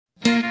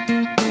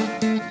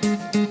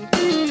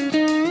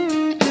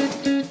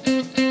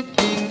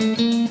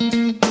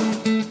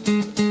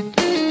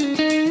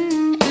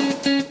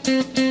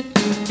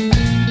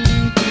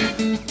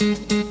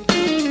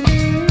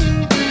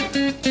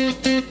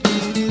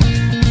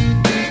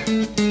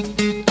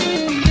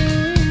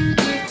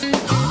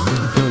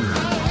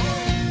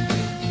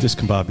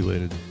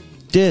Discombobulated.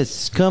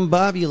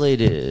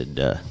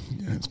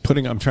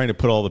 I'm trying to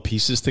put all the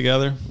pieces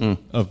together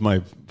of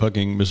my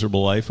fucking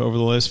miserable life over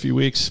the last few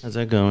weeks. How's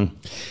that going?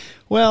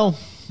 Well,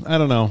 I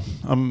don't know.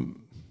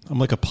 I'm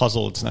like a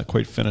puzzle. It's not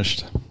quite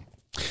finished.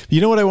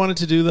 You know what I wanted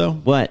to do though?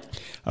 What?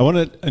 I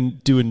want to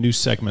do a new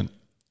segment.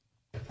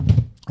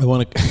 I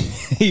want to.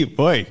 Hey,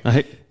 boy,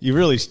 you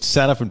really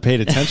sat up and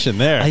paid attention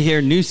there. I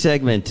hear new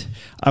segment.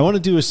 I want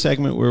to do a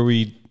segment where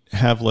we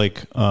have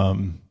like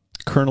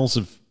kernels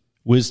of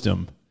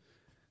wisdom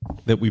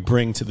that we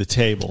bring to the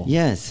table.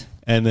 Yes.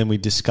 And then we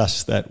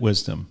discuss that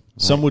wisdom.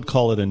 Right. Some would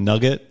call it a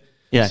nugget.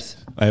 Yes.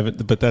 I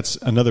haven't, but that's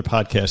another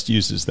podcast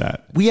uses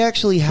that. We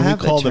actually have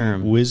Can we call a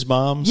term. them whiz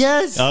bombs?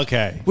 Yes.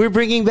 Okay. We're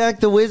bringing back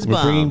the whiz bomb.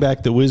 We're bringing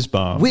back the whiz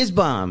bomb. Whiz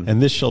bomb.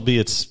 And this shall be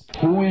its...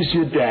 Who is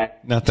your dad?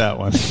 Not that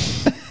one.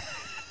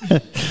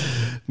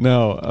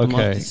 No, okay. I'm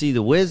off to see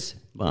the whiz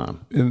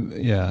bomb.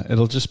 Yeah,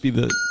 it'll just be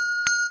the...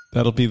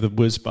 That'll be the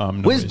whiz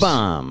bomb noise. Whiz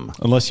bomb.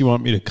 Unless you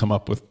want me to come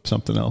up with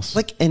something else.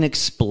 Like an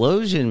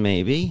explosion,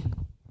 maybe.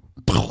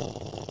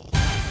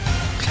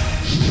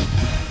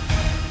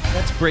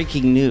 That's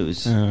breaking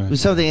news. It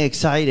was something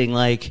exciting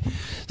like,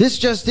 this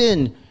just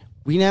in,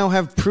 we now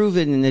have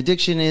proven an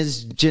addiction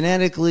is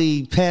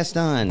genetically passed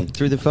on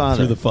through the father.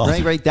 Through the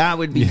father. Right? That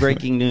would be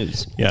breaking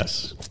news.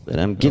 Yes. But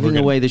I'm giving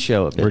away the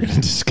show a bit. We're going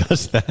to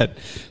discuss that.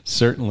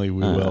 Certainly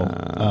we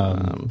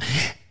will.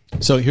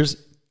 So here's...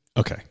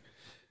 Okay.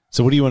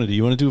 So what do you want to do?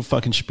 You want to do a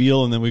fucking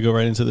spiel and then we go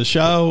right into the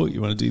show?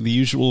 You want to do the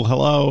usual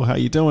hello, how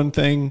you doing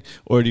thing?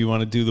 Or do you want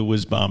to do the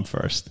whiz bomb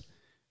first?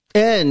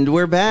 And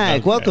we're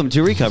back. Okay. Welcome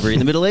to Recovery in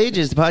the Middle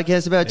Ages, the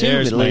podcast about two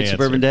middle-aged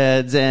suburban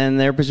dads and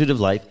their pursuit of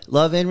life,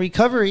 love, and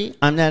recovery.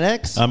 I'm Nat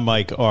X. I'm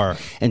Mike R.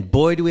 And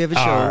boy, do we have a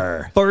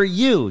show for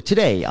you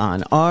today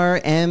on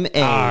RMA.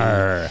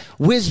 R.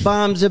 Whiz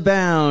bombs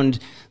abound.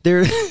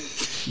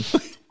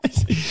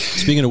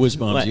 Speaking of whiz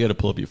bombs, you got to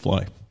pull up your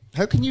fly.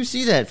 How can you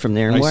see that from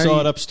there? I saw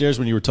it upstairs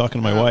when you were talking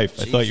to my wife.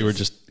 Jesus. I thought you were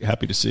just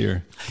happy to see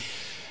her.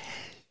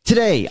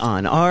 Today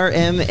on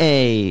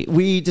RMA,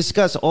 we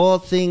discuss all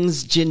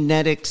things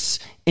genetics,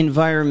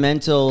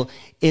 environmental.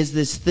 Is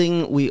this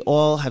thing we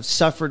all have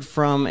suffered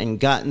from and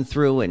gotten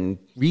through and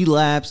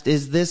relapsed?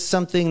 Is this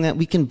something that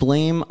we can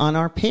blame on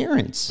our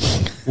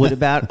parents? What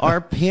about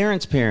our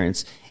parents'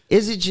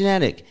 Is it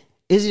genetic?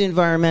 Is it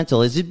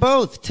environmental? Is it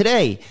both?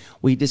 Today,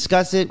 we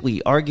discuss it,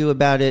 we argue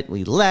about it,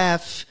 we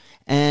laugh,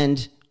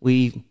 and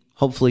we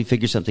hopefully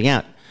figure something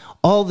out.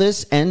 All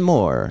this and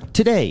more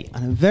today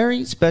on a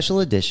very special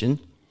edition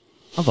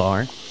of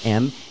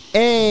RMA.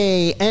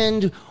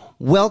 And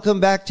welcome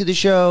back to the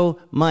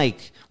show,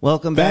 Mike.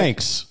 Welcome back.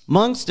 Thanks.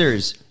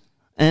 Monsters.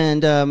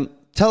 And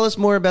tell us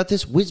more about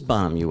this whiz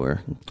bomb you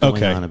were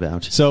going on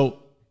about.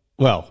 So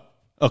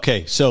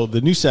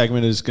the new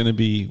segment is going to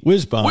be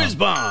whiz bomb. Whiz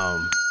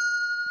bomb.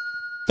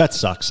 That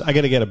sucks. I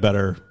got to get a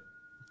better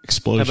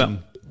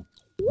explosion.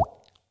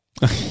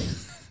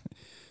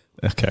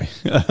 Okay.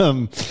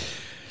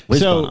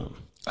 So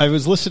I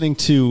was listening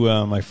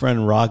to my friend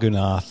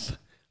Raghunath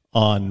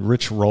on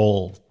Rich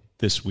Roll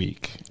this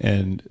week.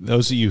 And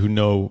those of you who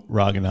know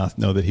Raghunath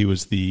know that he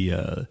was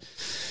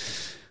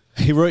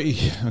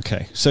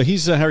so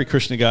he's a Hare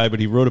Krishna guy,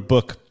 but he wrote a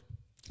book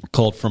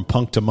called From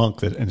Punk to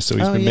Monk. And so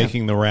he's been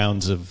making the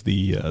rounds of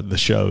the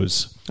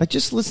shows. I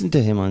just listened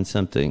to him on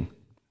something.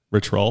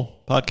 Rich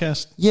Roll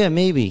podcast? Yeah,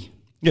 maybe.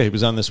 Yeah, he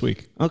was on this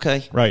week.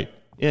 Okay. Right.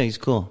 Yeah, he's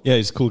cool. Yeah,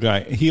 he's a cool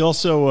guy. He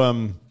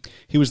also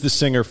he was the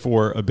singer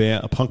for a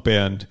punk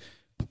band,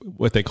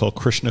 what they call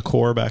Krishna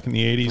Core back in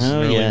the 80s.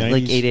 Oh, and early 90s.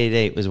 Like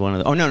 888 was one of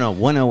the... Oh, no,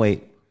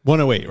 108.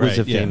 108, right. Was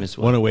a famous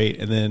one.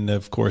 108, and then,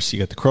 of course, you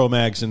got the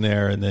Cro-Mags in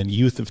there, and then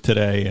Youth of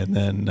Today, and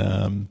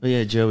then...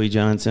 Joey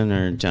Johnson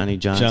or Johnny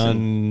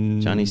Johnson.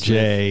 Johnny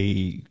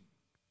J.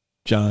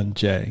 John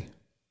J.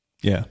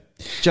 Yeah.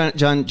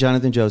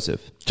 Jonathan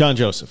Joseph. John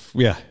Joseph,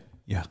 yeah.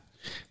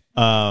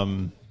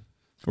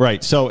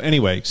 Right. So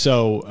anyway,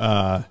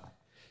 so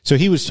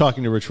he was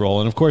talking to Rich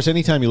Roll, and of course,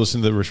 anytime you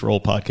listen to the Rich Roll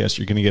podcast,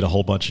 you're going to get a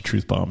whole bunch of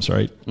truth bombs,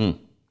 right?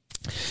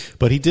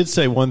 But he did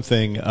say one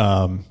thing.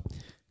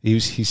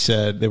 He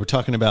said they were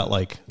talking about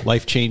like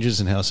life changes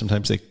and how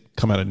sometimes they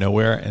come out of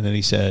nowhere, and then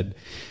he said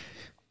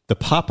the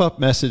pop-up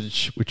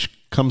message which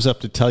comes up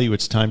to tell you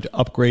it's time to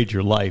upgrade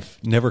your life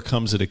never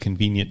comes at a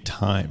convenient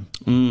time.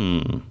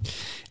 And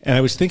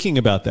I was thinking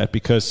about that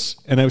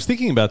I was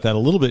thinking about that a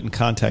little bit in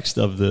context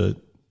of the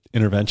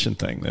intervention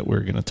thing that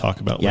we're going to talk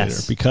about later,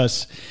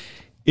 because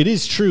it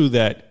is true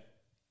that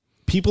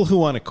people who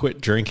want to quit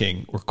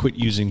drinking or quit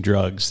using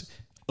drugs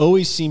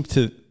always seem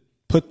to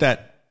put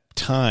that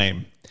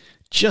time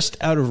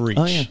just out of reach.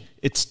 Oh, yeah.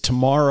 It's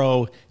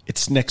tomorrow.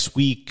 It's next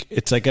week.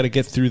 It's I got to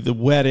get through the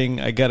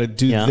wedding. I got to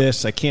do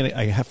this. I can't.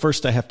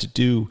 First I have to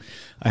do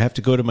I have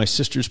to go to my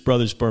sister's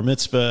brother's bar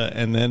mitzvah,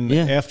 and then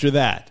after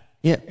that.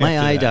 Yeah, my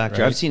eye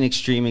doctor. Right? I've seen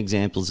extreme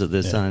examples of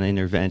this on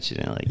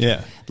intervention. Like,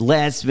 –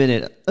 last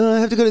minute, I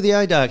have to go to the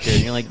eye doctor.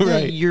 And you're like,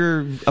 right.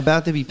 You're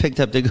about to be picked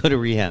up to go to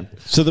rehab.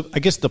 So I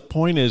guess the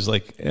point is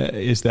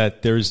is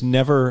that there's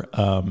never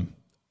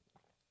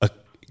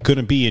going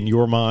to be in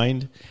your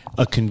mind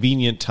a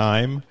convenient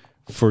time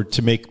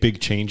to make big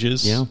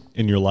changes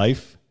in your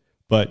life,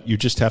 but you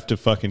just have to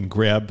fucking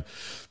grab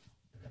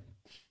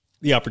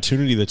the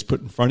opportunity that's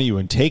put in front of you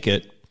and take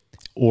it,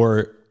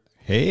 or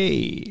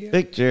hey,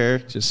 picture,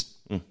 just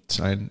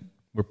sign.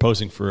 We're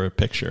posing for a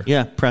picture.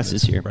 Yeah, press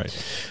is here. Right.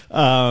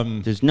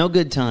 There's no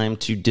good time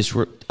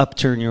to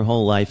upturn your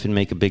whole life and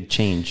make a big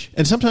change.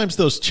 And sometimes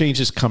those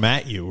changes come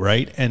at you,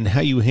 right? And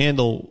how you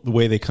handle the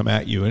way they come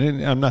at you.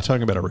 And I'm not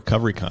talking about a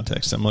recovery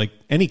context. I'm like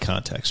any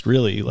context,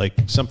 really. Like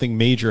something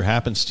major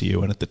happens to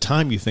you, and at the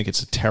time you think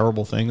it's a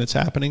terrible thing that's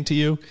happening to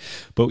you,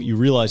 but you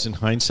realize in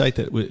hindsight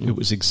that it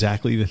was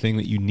exactly the thing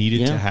that you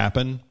needed to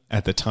happen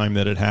at the time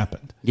that it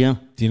happened. Yeah.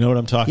 Do you know what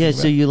I'm talking about?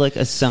 Yeah, so you like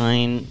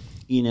assign,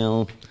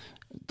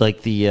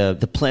 like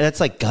the plan. That's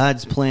like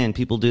God's plan.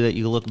 People do that.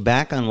 You look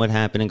back on what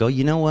happened and go,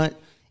 you know what?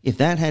 If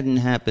that hadn't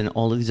happened,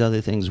 all of these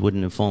other things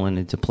wouldn't have fallen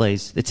into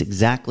place. It's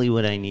exactly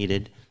what I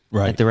needed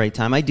at the right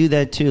time. I do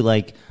that too.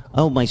 Like,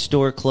 my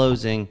store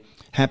closing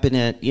happened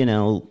at,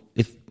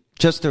 if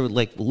just to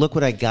like, look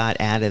what I got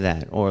out of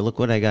that, or look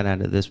what I got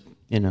out of this,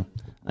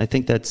 I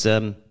think that's, I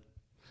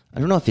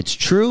don't know if it's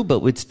true,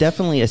 but it's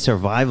definitely a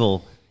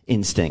survival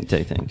instinct,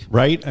 I think.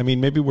 Right? I mean,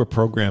 maybe we're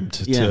programmed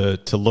to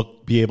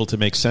be able to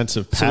make sense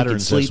of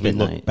patterns as we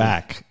look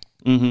back.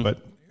 Mm-hmm. But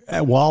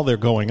while they're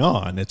going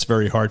on, it's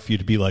very hard for you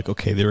to be like,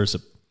 okay, there is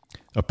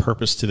a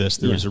purpose to this.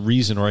 There is a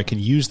reason, or I can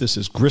use this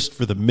as grist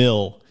for the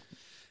mill,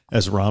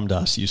 as Ram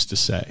Dass used to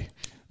say.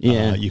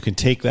 Yeah. You can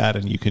take that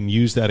and you can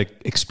use that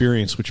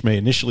experience, which may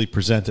initially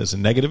present as a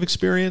negative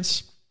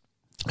experience,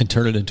 and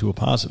turn it into a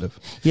positive.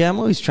 Yeah, I'm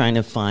always trying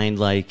to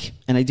find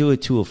and I do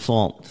it to a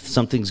fault.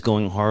 Something's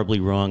going horribly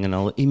wrong, and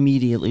I'll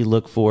immediately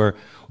look for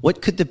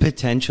what could the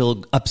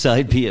potential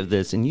upside be of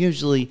this. And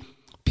usually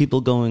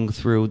people going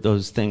through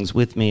those things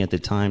with me at the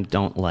time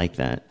don't like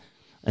that.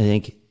 I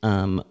think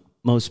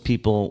most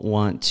people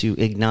want to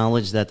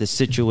acknowledge that the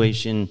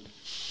situation,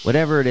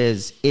 whatever it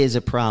is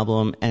a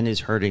problem and is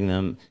hurting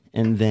them,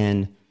 and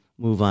then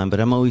move on. But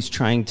I'm always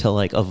trying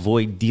to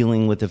avoid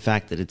dealing with the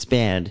fact that it's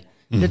bad.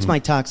 That's my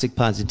toxic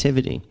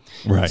positivity.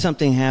 Right. When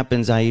something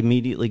happens, I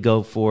immediately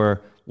go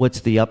for what's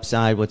the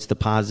upside, what's the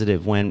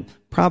positive, when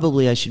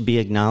probably I should be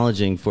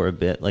acknowledging for a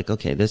bit, like,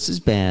 okay, this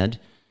is bad.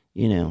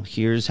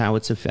 Here's how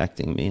it's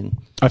affecting me. And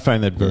I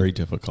find that very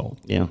difficult.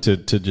 Yeah. To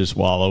just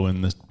wallow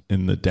in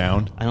the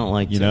down. I don't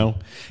like Yeah.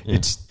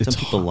 It's some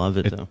people love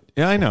it though.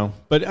 Yeah, I know.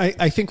 But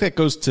I think that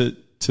goes to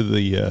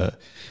the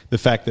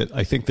fact that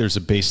I think there's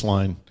a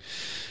baseline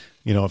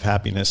of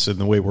happiness and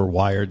the way we're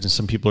wired. And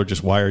some people are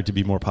just wired to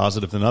be more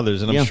positive than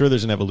others. And I'm sure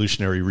there's an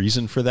evolutionary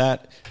reason for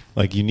that.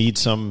 Like you need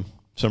some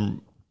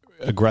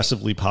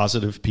aggressively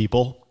positive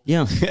people.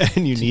 Yeah.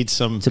 And you need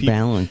some to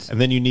balance. And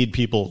then you need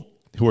people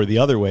who are the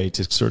other way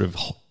to sort of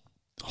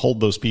hold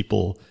those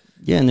people.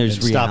 Yeah. And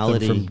there's reality stop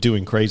them from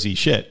doing crazy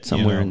shit.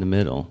 Somewhere in the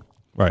middle.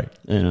 Right.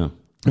 I mean,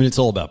 it's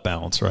all about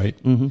balance, right?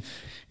 Mm-hmm.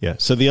 Yeah.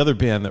 So the other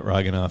band that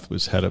Raghunath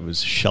was head of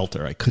was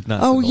Shelter. I could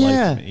not. Oh,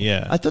 yeah.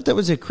 Yeah. I thought that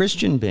was a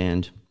Christian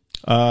band.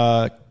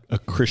 A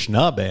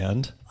Krishna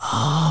band.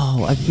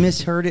 Oh, I've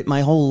misheard it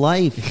my whole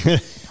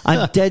life.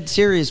 I'm dead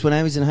serious. When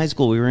I was in high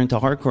school, we were into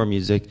hardcore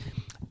music,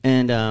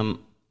 and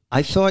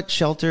I thought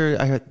Shelter.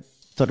 I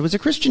thought it was a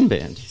Christian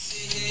band.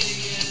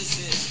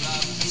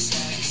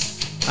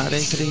 Hare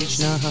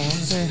Krishna, Hare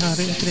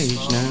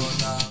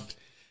Krishna.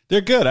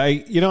 They're good.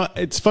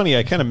 It's funny.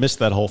 I kind of missed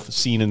that whole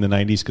scene in the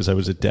 '90s because I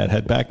was a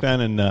Deadhead back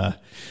then, and.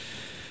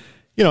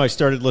 I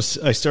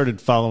started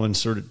following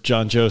sort of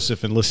John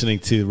Joseph and listening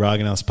to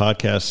Raghunath's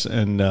podcasts,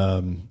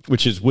 and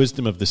which is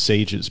Wisdom of the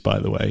Sages, by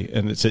the way.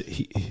 And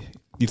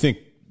you think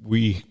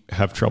we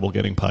have trouble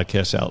getting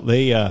podcasts out?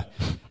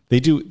 They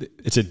do.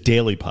 It's a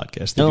daily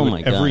podcast. They do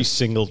it every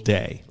single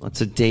day. Well,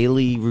 it's a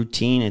daily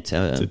routine. It's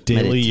a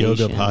daily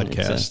yoga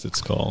podcast.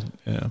 It's called.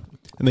 Yeah.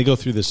 And they go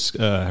through this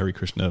Hare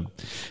Krishna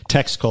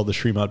text called the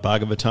Srimad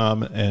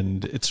Bhagavatam,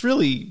 and it's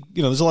really,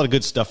 there's a lot of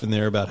good stuff in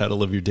there about how to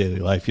live your daily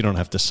life. You don't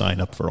have to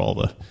sign up for all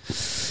the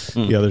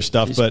other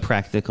stuff, just but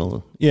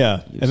practical.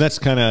 Yeah, and that's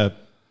kind of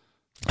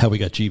how we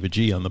got Jiva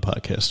G on the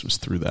podcast, was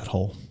through that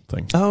whole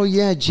thing. Oh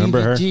yeah,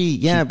 Jiva G.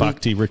 Yeah,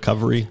 Bhakti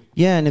Recovery.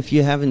 Yeah, and if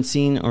you haven't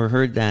seen or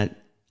heard that,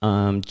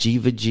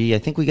 Jiva G, I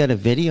think we got a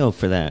video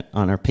for that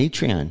on our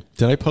Patreon.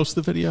 Did I post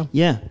the video?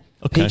 Yeah.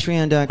 Okay.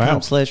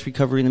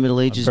 Patreon.com/recovery in the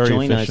Middle Ages.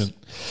 Join efficient.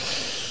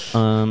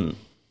 Us.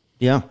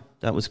 Yeah,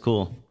 that was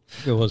cool.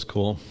 It was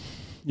cool.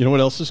 You know what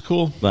else is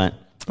cool? What?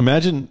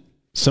 Imagine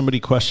somebody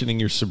questioning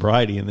your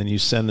sobriety, and then you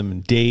send them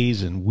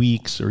days and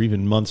weeks or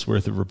even months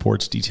worth of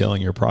reports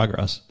detailing your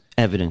progress.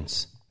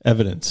 Evidence. That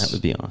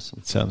would be awesome.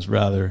 It sounds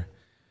rather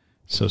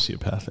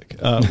sociopathic.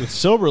 With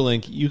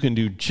SoberLink, you can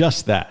do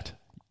just that.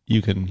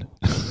 You can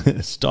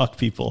stalk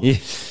people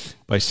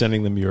by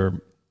sending them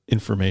your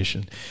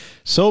information.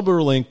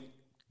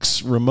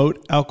 SoberLink's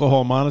remote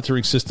alcohol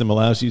monitoring system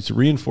allows you to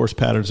reinforce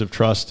patterns of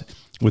trust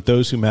with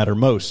those who matter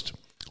most,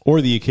 or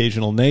the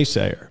occasional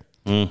naysayer.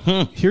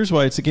 Mm-hmm. Here's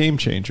why it's a game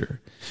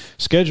changer.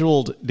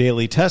 Scheduled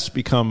daily tests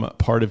become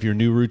part of your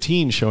new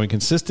routine, showing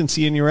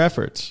consistency in your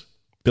efforts.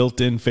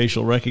 Built-in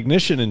facial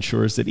recognition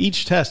ensures that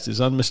each test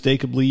is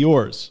unmistakably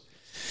yours.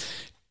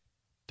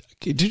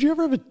 Did you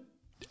ever have an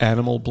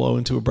animal blow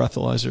into a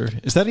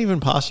breathalyzer? Is that even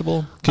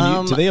possible?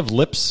 Do they have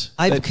lips?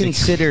 I've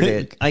considered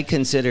it. I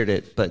considered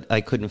it, but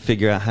I couldn't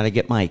figure out how to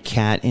get my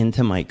cat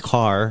into my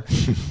car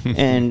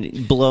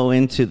and blow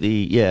into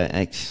the...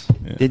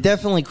 It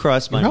definitely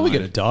crossed my mind. Probably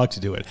get a dog to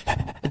do it.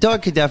 A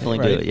dog could definitely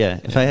do it, yeah.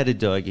 If I had a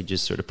dog, you'd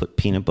just sort of put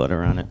peanut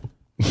butter on it.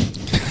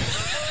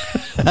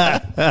 You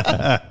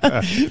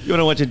want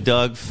to watch a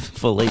dog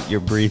fellate your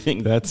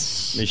breathing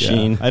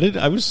machine? Yeah.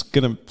 I was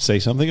going to say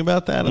something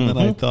about that, and then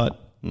I thought,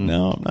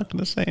 no, I'm not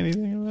going to say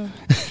anything about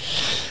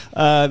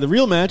it. The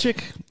real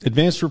magic,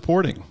 advanced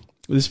reporting.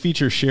 This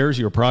feature shares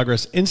your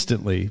progress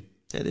instantly.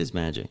 That is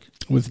magic.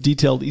 With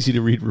detailed,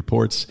 easy-to-read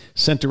reports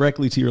sent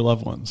directly to your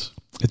loved ones.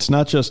 It's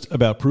not just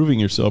about proving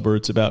you're sober.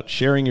 It's about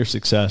sharing your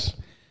success,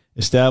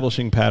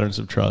 establishing patterns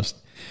of trust,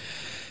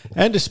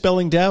 and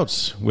dispelling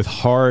doubts with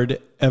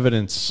hard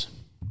evidence.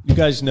 You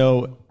guys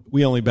know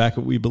we only back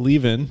what we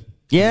believe in.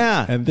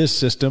 Yeah. And this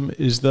system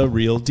is the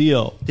real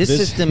deal. This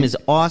system is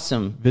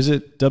awesome.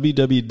 Visit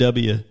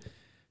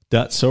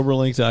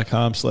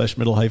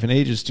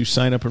www.soberlink.com/middle-ages to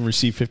sign up and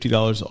receive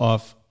 $50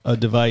 off a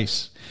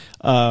device.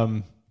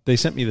 They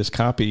sent me this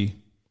copy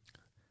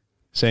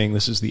saying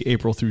this is the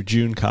April through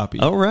June copy.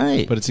 Oh,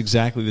 right. But it's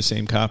exactly the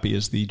same copy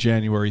as the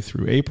January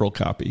through April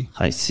copy.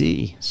 I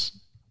see.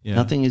 Yeah.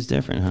 Nothing is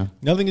different, huh?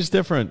 Nothing is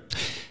different.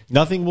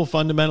 Nothing will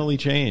fundamentally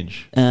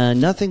change.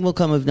 Nothing will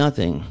come of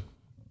nothing.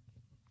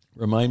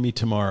 Remind me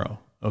tomorrow.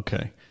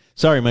 Okay.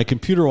 Sorry, my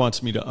computer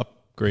wants me to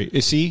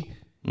upgrade. See?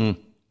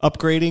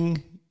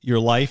 Upgrading your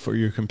life or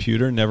your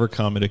computer never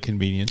come at a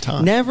convenient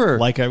time. Never.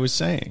 Like I was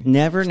saying.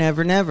 Never,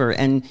 never, never.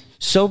 And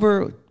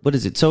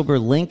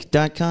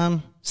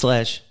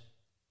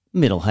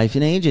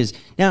soberlink.com/middle-ages.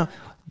 Now,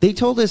 they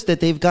told us that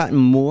they've gotten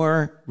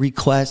more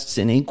requests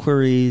and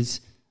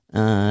inquiries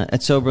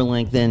at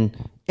SoberLink than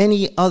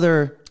any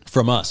other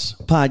from us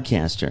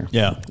podcaster.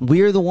 Yeah.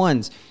 We're the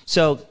ones.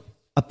 So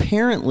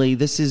apparently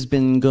this has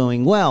been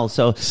going well.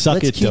 So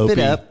let's keep it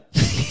up.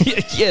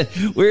 Yeah,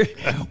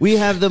 we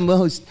have the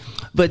most.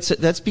 But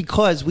that's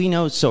because we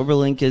know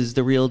SoberLink is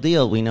the real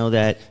deal. We know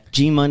that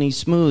G Money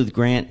Smooth,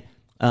 Grant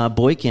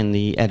Boykin,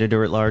 the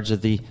editor-at-large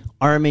of the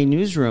RMA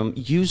Newsroom,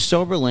 used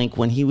SoberLink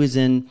when he was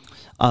in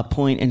a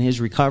point in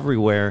his recovery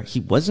where he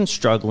wasn't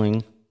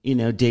struggling,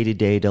 day to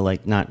day to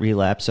not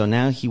relapse. So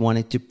now he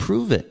wanted to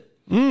prove it.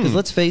 Because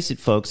let's face it,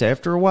 folks,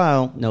 after a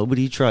while,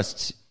 nobody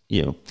trusts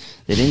you.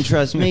 They didn't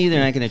trust me.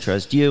 They're not going to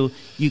trust you.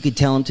 You could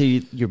tell them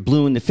till you're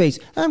blue in the face.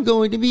 I'm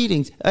going to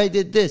meetings. I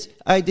did this.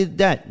 I did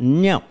that.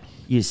 No.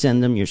 You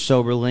send them your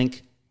SoberLink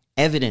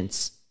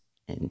evidence.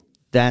 And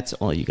that's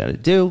all you got to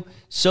do.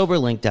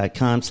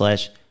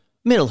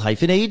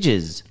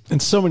 Soberlink.com/middle-ages.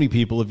 And so many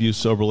people have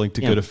used SoberLink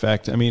to good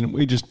effect. I mean,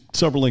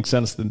 SoberLink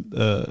sent us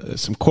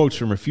some quotes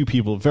from a few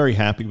people very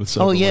happy with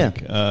SoberLink. Oh, yeah.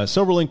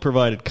 SoberLink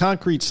provided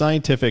concrete,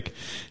 scientific,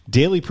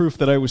 daily proof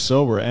that I was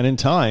sober, and in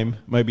time,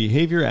 my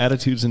behavior,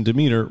 attitudes, and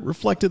demeanor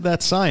reflected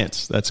that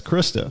science. That's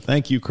Krista.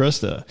 Thank you,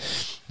 Krista.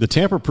 The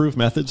tamper-proof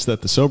methods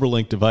that the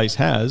SoberLink device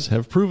has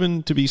have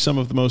proven to be some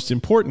of the most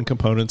important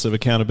components of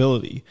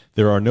accountability.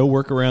 There are no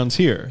workarounds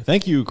here.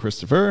 Thank you,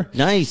 Christopher.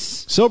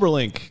 Nice.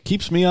 SoberLink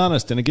keeps me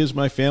honest, and it gives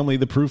my family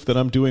the proof that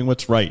I'm doing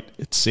what's right.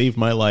 It saved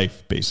my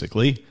life,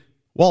 basically.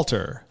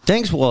 Walter.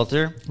 Thanks,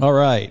 Walter. All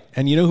right.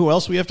 And you know who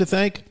else we have to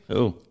thank?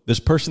 Who? This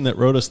person that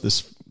wrote us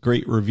this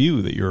great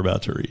review that you're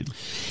about to read.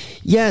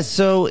 Yeah,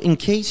 so in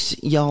case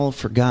y'all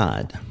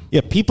forgot... Yeah,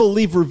 people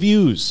leave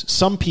reviews.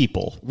 Some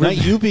people, not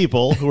you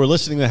people who are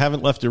listening that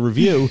haven't left a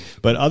review,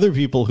 but other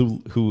people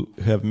who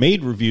have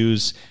made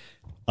reviews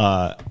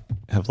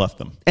have left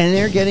them. And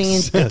they're getting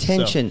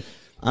attention.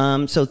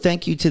 So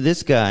thank you to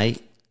this guy.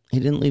 He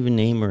didn't leave a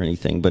name or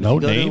anything. But no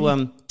if you go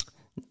name?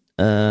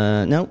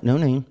 No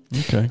name.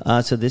 Okay.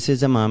 So this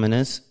is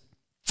anonymous.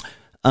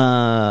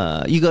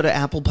 You go to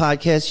Apple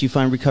Podcasts, you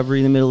find Recovery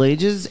in the Middle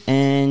Ages,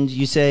 and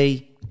you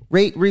say,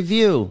 rate,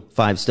 review,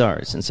 5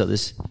 stars. And so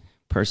this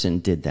person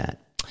did that.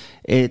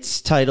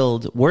 It's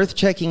titled Worth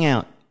Checking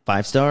Out,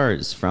 5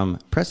 stars from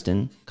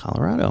Preston,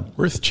 Colorado.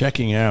 Worth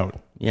checking out.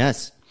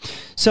 Yes.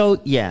 So,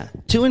 yeah,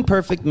 2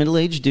 imperfect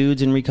middle-aged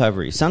dudes in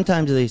recovery.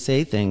 Sometimes they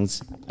say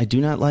things I do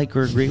not like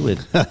or agree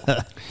with.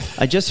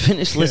 I just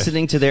finished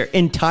listening to their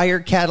entire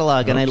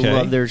catalog, and I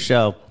love their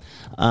show.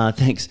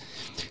 Thanks.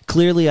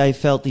 Clearly, I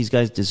felt these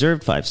guys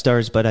deserved 5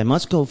 stars, but I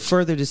must go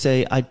further to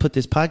say I'd put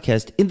this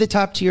podcast in the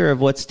top tier of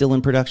what's still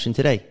in production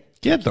today.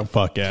 Get the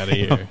fuck out of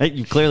here.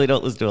 You clearly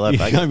don't listen to a lot of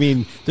podcasts. I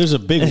mean, there's a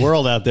big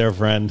world out there,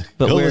 friend.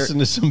 But go listen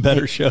to some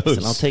better shows.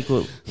 Listen, I'll take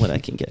what I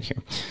can get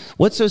here.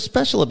 What's so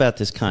special about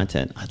this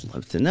content? I'd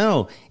love to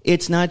know.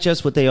 It's not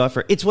just what they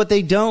offer. It's what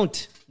they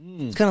don't.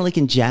 It's kind of like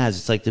in jazz.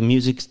 It's like the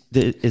music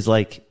is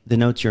like the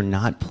notes you're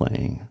not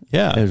playing.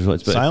 Yeah.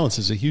 Silence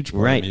is a huge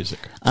part of music.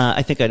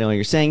 I think I know what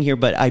you're saying here,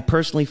 but I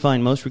personally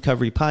find most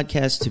recovery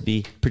podcasts to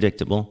be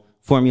predictable,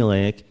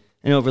 formulaic,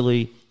 and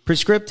overly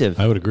prescriptive.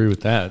 I would agree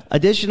with that.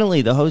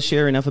 Additionally, the hosts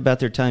share enough about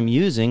their time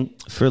using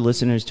for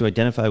listeners to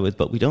identify with,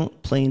 but we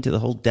don't play into the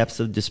whole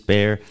depths of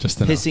despair. Just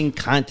pissing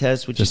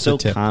contest, which is so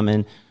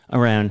common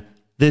around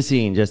the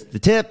scene. Just the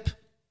tip.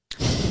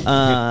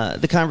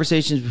 The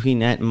conversations between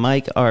Nat and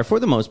Mike are, for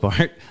the most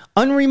part,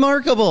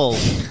 unremarkable.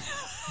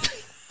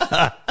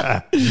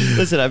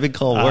 Listen, I've been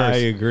called worse. I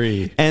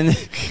agree. And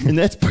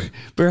that's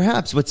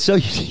perhaps what's so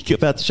unique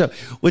about the show.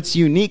 What's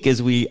unique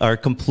is we are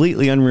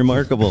completely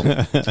unremarkable.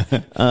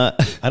 I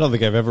don't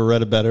think I've ever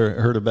heard a better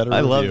review.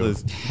 I love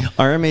this.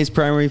 RMA's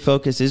primary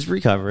focus is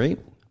recovery,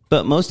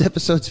 but most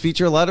episodes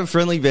feature a lot of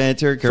friendly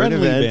banter, current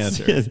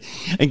events,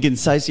 and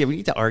concise. Yeah, we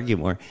need to argue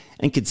more.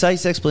 And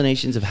concise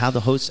explanations of how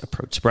the hosts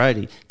approach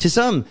sobriety. To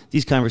some,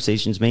 these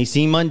conversations may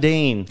seem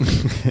mundane.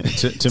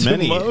 to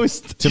many,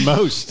 most,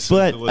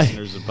 but of the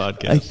listeners of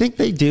podcasts. I think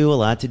they do a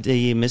lot to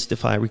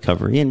demystify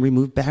recovery and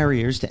remove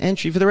barriers to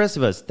entry for the rest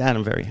of us. That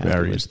I'm very happy with.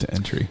 Barriers to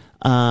entry.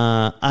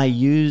 I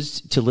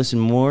used to listen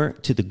more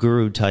to the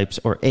guru types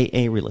or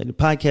AA-related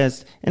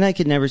podcasts, and I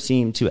could never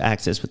seem to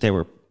access what they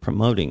were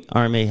promoting.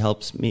 RMA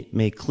helps me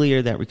make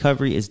clear that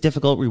recovery is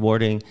difficult,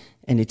 rewarding,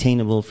 and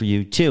attainable for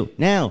you too.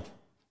 Now,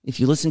 if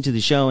you listen to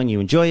the show and you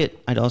enjoy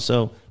it, I'd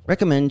also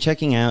recommend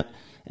checking out.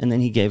 And then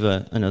he gave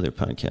another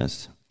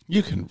podcast.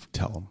 You can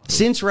tell him.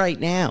 Since Right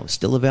Now,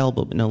 still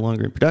available, but no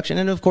longer in production.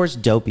 And of course,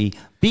 Dopey.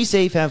 Be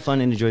safe, have fun,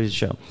 and enjoy the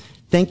show.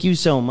 Thank you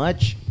so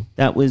much.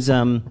 That was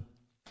a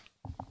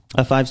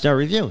 5-star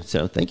review.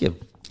 So thank you.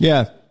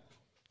 Yeah.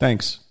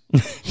 Thanks.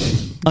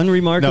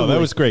 Unremarkable. No, that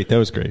was great.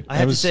 I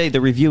have to say,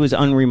 the review is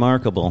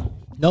unremarkable.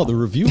 No, the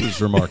review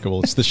is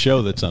remarkable. It's the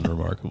show that's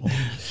unremarkable.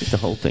 The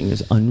whole thing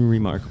is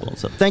unremarkable.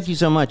 So thank you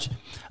so much.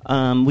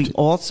 We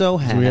also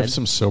had... Do we have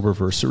some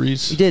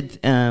soberversaries? We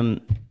did.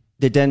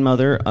 The den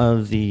mother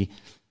of the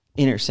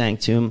Inner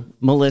Sanctum,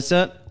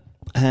 Melissa,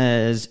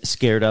 has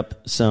scared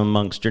up some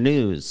Monkster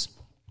news.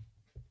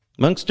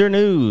 Monkster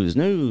news.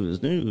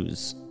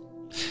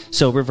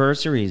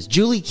 Soberversaries.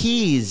 Julie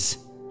Keys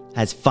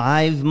has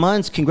 5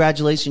 months.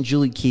 Congratulations,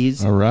 Julie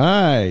Keys. All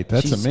right.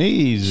 That's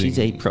amazing. She's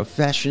a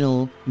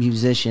professional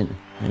musician.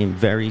 I am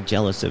very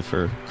jealous of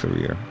her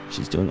career.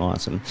 She's doing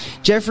awesome.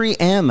 Jeffrey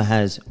M.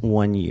 has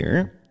 1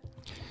 year.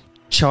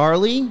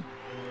 Charlie,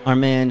 our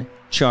man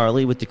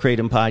Charlie with the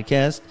Kratom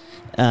podcast,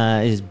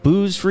 is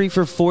booze-free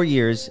for 4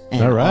 years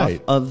and off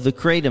of the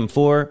Kratom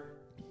for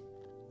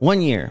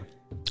 1 year.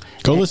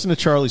 Go listen to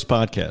Charlie's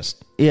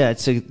podcast. Yeah,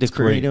 it's the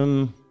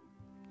Kratom.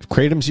 If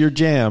Kratom's your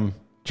jam,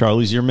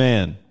 Charlie's your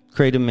man.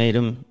 Kratom made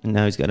him, and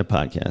now he's got a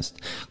podcast.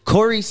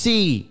 Corey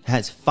C.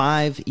 has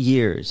 5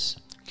 years.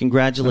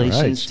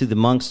 Congratulations to the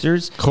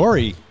Monksters.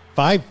 Corey,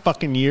 5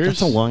 fucking years?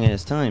 That's a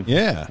long-ass time.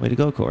 Yeah. Way to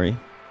go, Corey.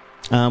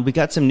 We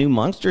got some new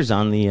Monksters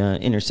on the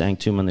Inner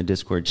Sanctum on the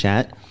Discord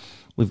chat.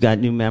 We've got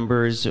new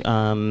members.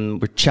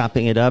 We're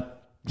chopping it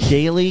up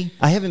daily.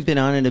 I haven't been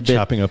on in a bit.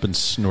 Chopping up and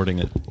snorting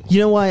it. You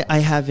know why I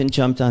haven't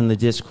jumped on the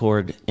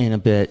Discord in a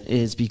bit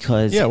is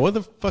because... Yeah, where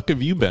the fuck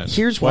have you been?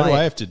 Why do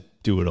I have to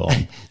do it all?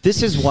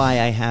 This is why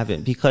I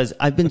haven't, because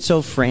I've been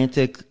so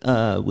frantic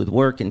with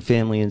work and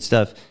family and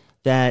stuff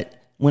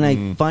that when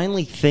I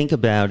finally think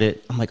about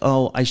it, I'm like,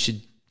 oh, I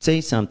should say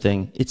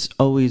something. It's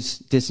always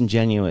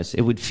disingenuous.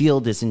 It would feel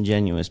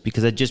disingenuous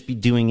because I'd just be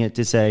doing it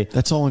to say,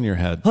 that's all in your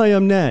head. Hi,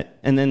 I'm Nat.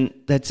 And then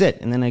that's it.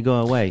 And then I go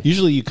away.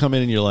 Usually you come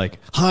in and you're like,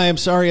 hi, I'm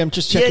sorry. I'm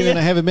just checking in.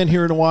 I haven't been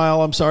here in a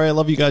while. I'm sorry. I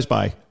love you guys.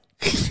 Bye.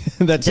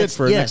 That's it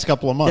for the next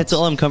couple of months. That's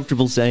all I'm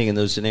comfortable saying in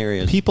those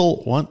scenarios.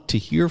 People want to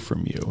hear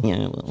from you.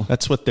 Yeah, well.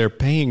 That's what they're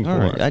paying for.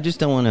 Right. I just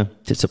don't want to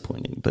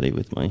disappoint anybody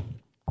with my...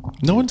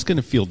 No one's going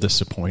to feel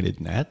disappointed,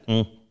 Nat.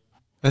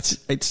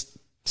 It's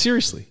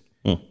seriously.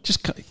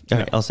 Just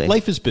I'll say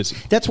life is busy.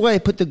 That's why I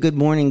put the good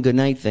morning, good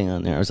night thing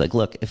on there. I was like,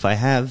 look, if I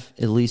have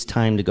at least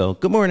time to go,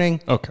 good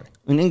morning. Okay.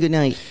 And then good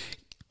night.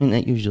 And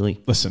that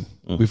usually... Listen,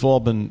 we've all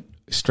been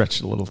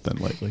stretched a little thin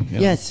lately. You know?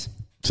 Yes.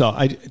 So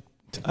I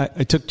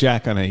took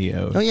Jack on a... Me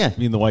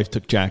and the wife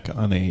took Jack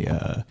on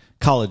a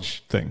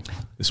college thing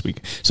this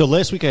week. So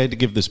last week I had to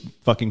give this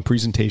fucking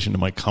presentation to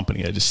my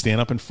company. I had to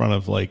stand up in front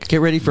of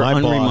Get ready for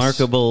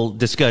unremarkable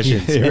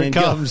discussions. Yeah, here it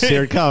comes.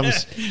 Here it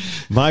comes.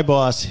 My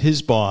boss,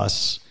 his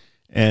boss,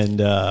 and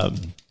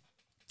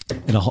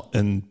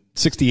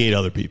 68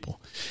 other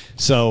people.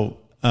 So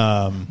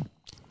the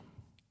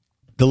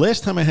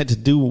last time I had to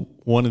do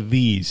one of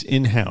these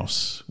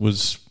in-house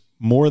was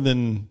more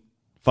than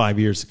 5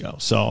 years ago.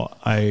 So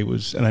I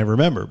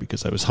remember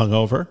because I was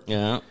hungover.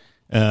 Yeah.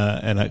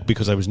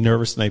 Because I was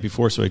nervous the night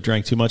before, so I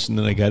drank too much, and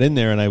then I got in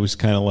there and I was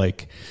kind of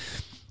like,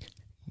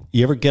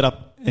 you ever get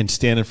up and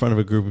stand in front of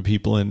a group of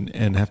people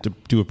and have to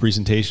do a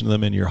presentation to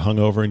them and you're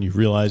hungover and you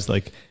realize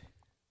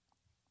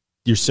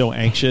you're so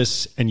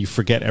anxious and you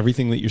forget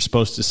everything that you're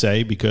supposed to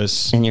say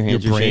because and your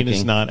brain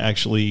is not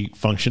actually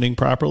functioning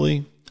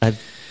properly?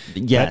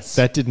 Yes.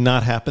 That did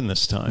not happen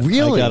this time.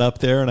 Really? I got up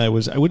there and I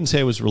wouldn't say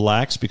I was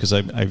relaxed because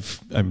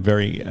I'm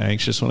very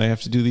anxious when I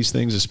have to do these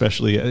things,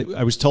 especially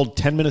I was told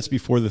 10 minutes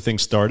before the thing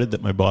started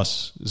that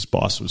his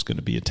boss was going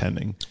to be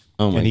attending.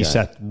 Oh my and he God.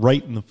 sat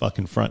right in the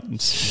fucking front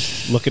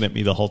and looking at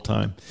me the whole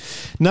time.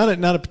 Not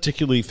a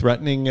particularly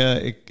threatening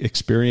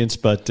experience,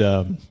 but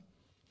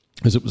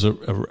because it was a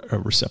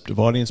receptive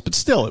audience, but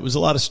still, it was a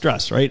lot of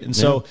stress, right? And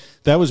so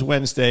that was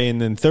Wednesday,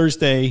 and then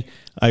Thursday,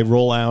 I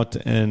roll out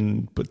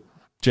and put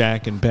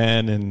Jack and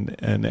Ben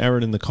and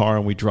Erin in the car,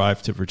 and we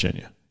drive to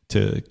Virginia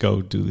to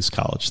go do this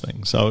college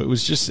thing. So it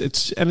was just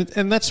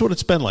and that's what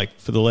it's been like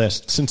for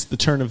since the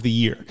turn of the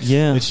year.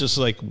 Yeah, it's just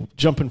like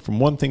jumping from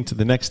one thing to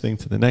the next thing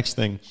to the next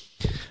thing.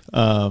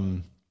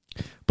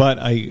 But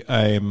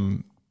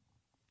I'm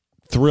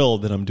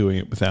thrilled that I'm doing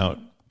it without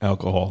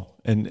alcohol,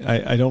 and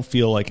I don't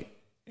feel like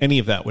any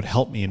of that would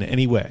help me in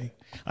any way.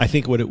 I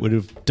think what it would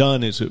have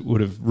done is it would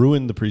have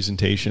ruined the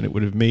presentation. It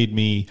would have made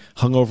me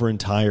hungover and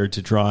tired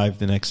to drive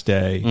the next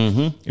day.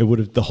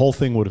 Mm-hmm. The whole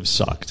thing would have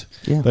sucked.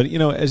 Yeah. But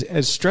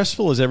as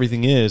stressful as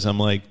everything is, I'm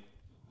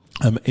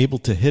able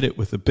to hit it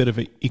with a bit of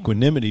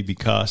equanimity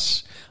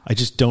because I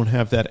just don't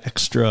have that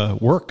extra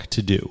work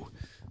to do.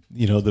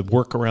 The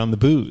work around the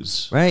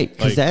booze. Right,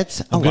 because that's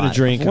I'm going to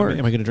drink. Am I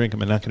going to drink?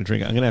 Am I not going to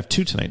drink? I'm going to have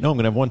 2 tonight. No, I'm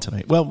going to have 1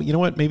 tonight. Well, you know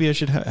what? Maybe I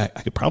should have.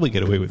 I could probably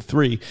get away with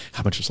 3.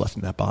 How much is left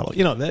in that bottle?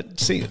 All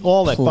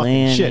that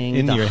fucking shit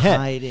in your head. The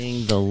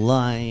hiding, the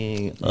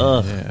lying,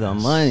 the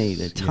money,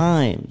 the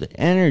time, the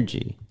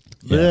energy.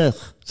 Yeah. Ugh.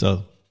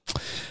 So,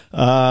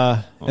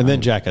 and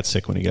then Jack got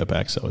sick when he got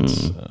back, so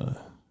it's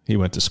he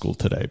went to school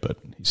today, but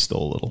he's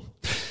still a little,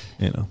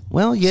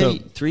 Well, yeah, so,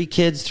 3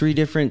 kids, 3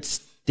 different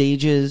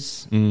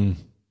stages.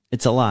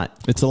 It's a lot.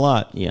 It's a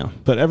lot. Yeah.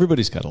 But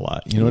everybody's got a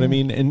lot. You know what I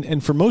mean?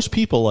 And for most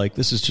people,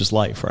 this is just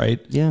life,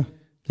 right? Yeah.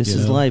 This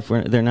is life.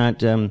 They're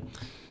not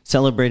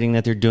celebrating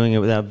that they're doing it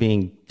without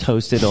being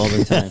toasted all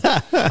the time.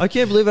 I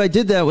can't believe I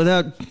did that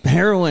without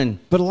heroin.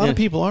 But a lot of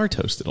people are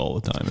toasted all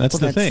the time. That's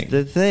the thing.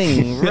 That's the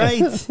thing,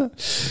 right?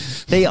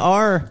 They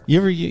are.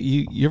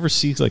 You ever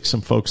see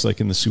some folks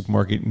in the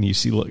supermarket and you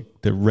see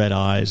the red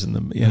eyes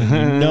and you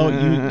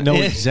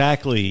know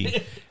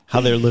exactly how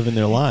they're living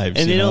their lives.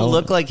 And they don't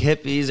look like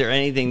hippies or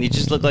anything. They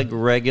just look like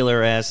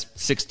regular ass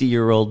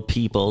 60-year-old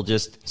people,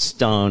 just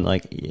stoned,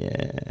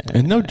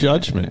 and no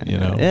judgment,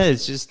 Yeah,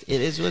 it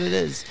is what it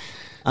is.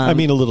 I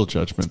mean, a little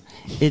judgment.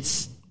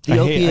 It's the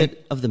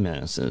opiate of the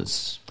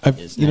masses.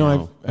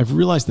 I've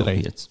realized that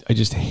I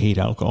just hate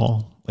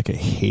alcohol. I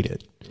hate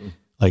it.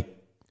 Like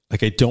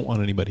I don't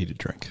want anybody to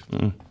drink.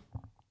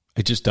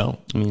 I just don't.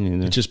 Me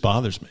neither. It just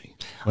bothers me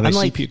when I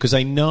see people, because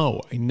I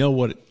know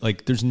what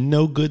there's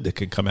no good that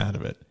can come out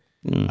of it.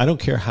 I don't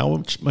care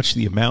how much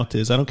the amount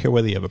is. I don't care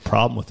whether you have a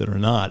problem with it or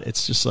not.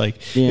 It's just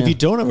if you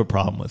don't have a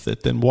problem with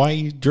it, then why are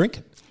you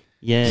drinking?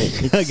 Yeah,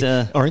 it's,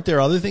 aren't there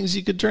other things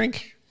you could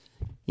drink?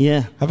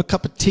 Yeah, have a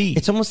cup of tea.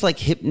 It's almost like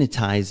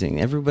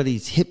hypnotizing.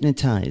 Everybody's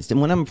hypnotized,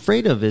 and what I'm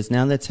afraid of is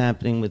now that's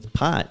happening with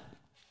pot.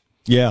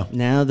 Yeah,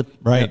 now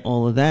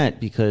all of that,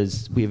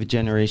 because we have a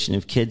generation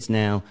of kids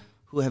now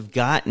who have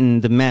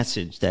gotten the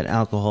message that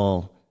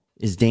alcohol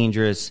is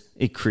dangerous.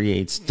 It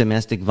creates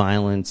domestic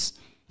violence.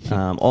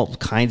 All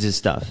kinds of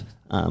stuff.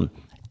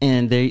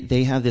 And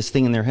they have this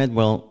thing in their head,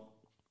 well,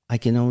 I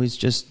can always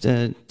just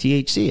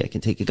THC. I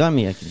can take a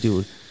gummy. I can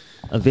do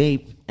a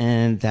vape.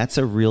 And that's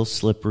a real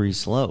slippery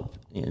slope.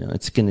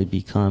 It's going to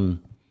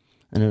become,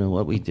 I don't know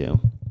what we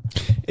do.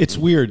 It's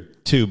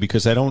weird, too,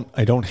 because I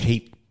don't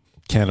hate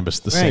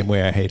cannabis the same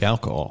way I hate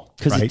alcohol.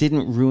 Because it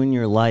didn't ruin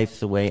your life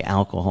the way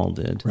alcohol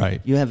did.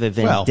 Right. You have a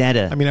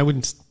vendetta. Well, I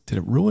wouldn't... Did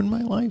it ruin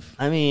my life?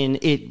 I mean,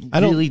 it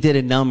really did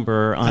a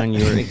number on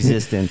your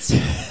existence.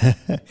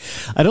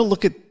 I don't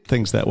look at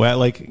things that way. I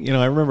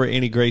remember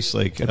Annie Grace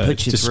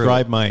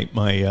described my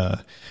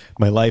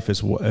life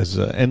as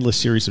an endless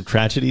series of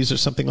tragedies or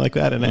something like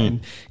that.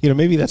 And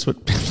maybe that's what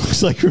it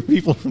looks like for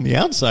people from the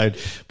outside,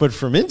 but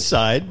from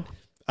inside,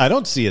 I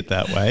don't see it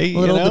that way.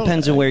 Well, it all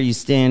depends on where you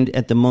stand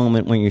at the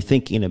moment when you're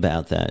thinking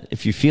about that.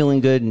 If you're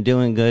feeling good and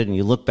doing good, and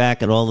you look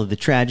back at all of the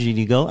tragedy,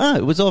 you go, "Oh,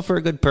 it was all for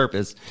a good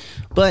purpose."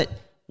 But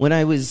when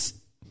I was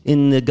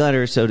in the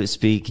gutter, so to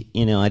speak,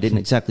 I didn't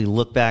exactly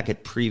look back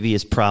at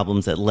previous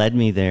problems that led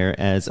me there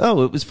as,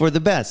 oh, it was for the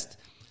best.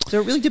 So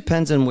it really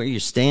depends on where you're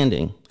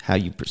standing, how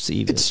you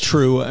perceive it. It's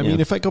true. I mean,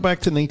 if I go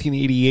back to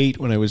 1988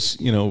 when I was,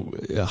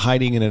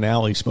 hiding in an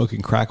alley smoking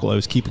crack while I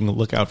was keeping a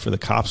lookout for the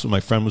cops when my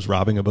friend was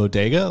robbing a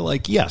bodega,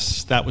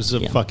 yes, that was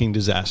a fucking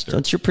disaster. So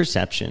it's your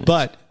perception.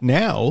 But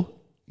now...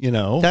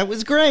 that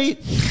was great.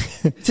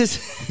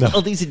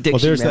 All these addiction. Well,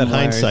 there's that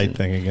hindsight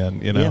thing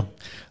again. Yeah.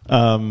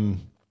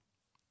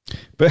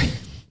 But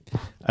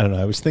I don't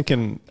know. I was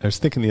thinking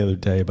the other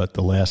day about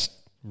the last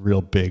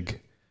real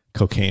big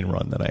cocaine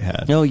run that I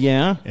had. Oh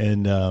yeah.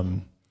 And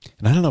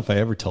I don't know if I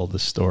ever told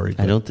this story.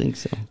 I don't think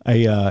so.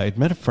 I'd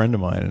met a friend of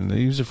mine, and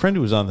he was a friend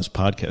who was on this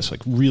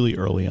podcast really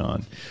early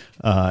on,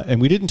 and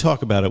we didn't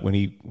talk about it when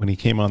he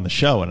came on the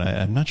show, and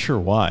I'm not sure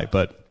why,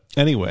 but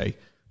anyway.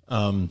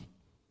 And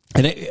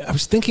I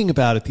was thinking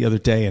about it the other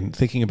day and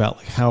thinking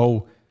about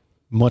how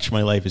much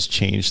my life has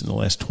changed in the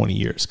last 20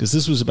 years. Because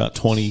this was about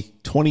 20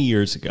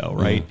 years ago,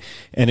 right?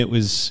 And it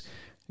was,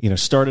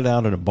 started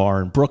out at a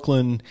bar in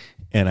Brooklyn,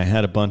 and I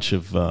had a bunch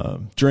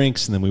of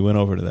drinks, and then we went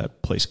over to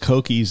that place,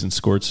 Cokie's, and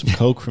scored some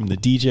Coke from the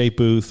DJ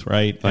booth,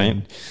 right?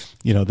 And,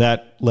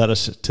 that led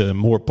us to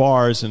more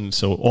bars, and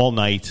so all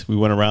night we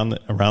went around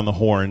the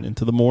horn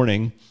into the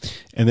morning.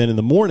 And then in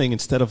the morning,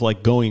 instead of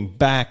like going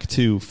back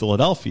to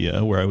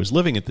Philadelphia, where I was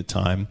living at the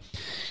time,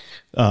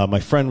 my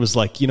friend was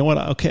like, you know what?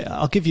 Okay,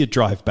 I'll give you a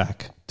drive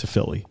back to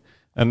Philly.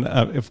 And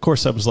of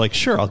course, I was like,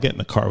 sure, I'll get in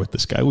the car with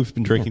this guy. We've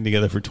been drinking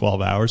together for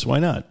 12 hours. Why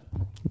not?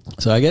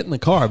 So I get in the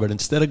car, but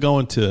instead of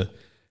going to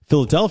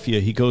Philadelphia,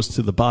 he goes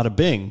to the Bada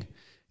Bing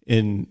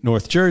in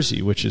North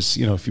Jersey, which is,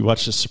 if you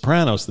watch The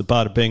Sopranos, the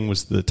Bada Bing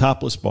was the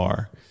topless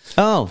bar.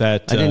 Oh, I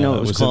didn't know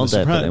it was called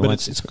that.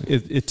 But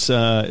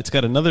it's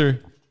got another.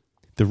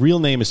 The real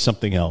name is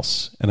something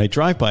else, and I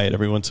drive by it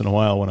every once in a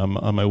while when I'm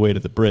on my way to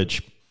the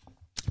bridge,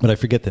 but I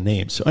forget the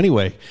name. So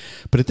anyway,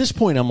 but at this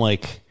point,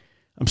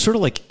 I'm sort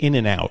of like in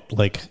and out.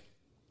 Like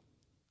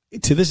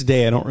to this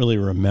day, I don't really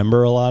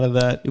remember a lot of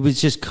that. It was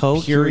just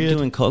Coke. Period. You were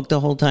doing Coke the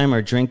whole time,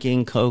 or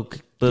drinking Coke?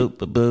 Boop,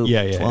 boop, boop.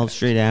 Yeah. 12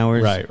 straight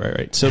hours.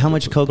 Right. So how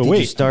much Coke did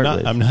you start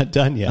with? I'm not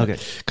done yet. Okay.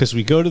 Because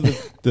we go to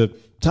the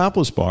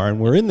topless bar, and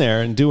we're in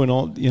there and doing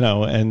all,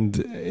 and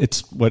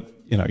it's what,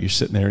 you're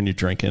sitting there and you're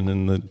drinking,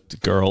 and the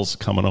girls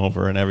coming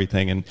over and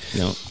everything. And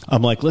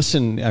I'm like,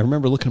 listen, I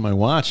remember looking at my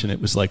watch, and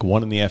it was like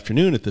 1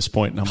 PM at this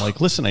point. And I'm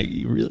like, listen, are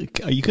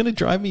you going to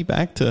drive me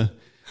back to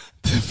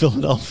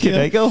Philadelphia?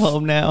 Can I go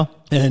home now?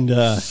 And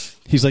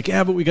he's like,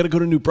 yeah, but we got to go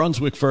to New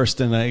Brunswick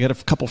first, and I got a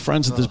couple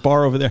friends at this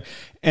bar over there.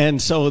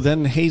 And so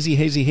then hazy,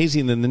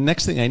 and then the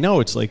next thing I know,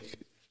 it's like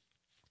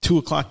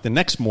 2:00 the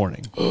next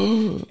morning.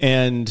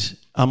 And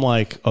I'm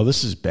like, oh,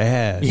 this is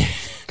bad.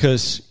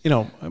 Because,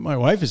 my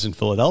wife is in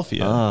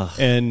Philadelphia,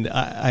 and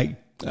I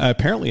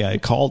apparently I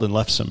called and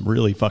left some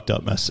really fucked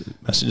up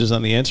messages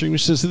on the answering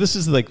machine. So this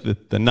is like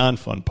the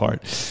non-fun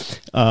part.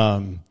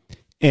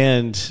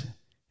 And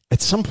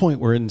at some point,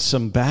 we're in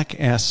some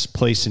back-ass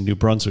place in New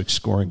Brunswick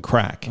scoring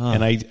crack.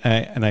 And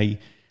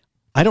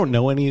I don't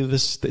know any of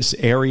this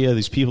area,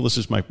 these people. This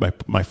is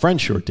my friend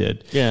sure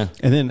did. Yeah.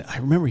 And then I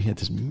remember he had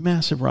this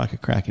massive rock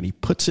of crack, and he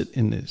puts it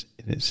in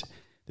his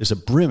there's a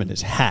brim in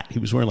his hat. He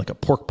was wearing like a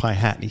pork pie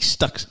hat, and he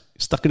stuck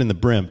it in the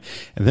brim.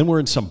 And then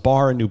we're in some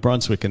bar in New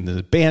Brunswick, and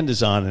the band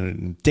is on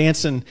and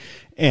dancing,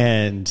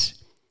 and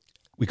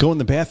we go in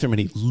the bathroom,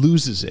 and he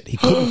loses it. He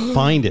couldn't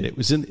find it. It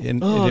was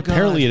and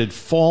apparently it had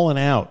fallen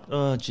out.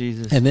 Oh,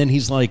 Jesus. And then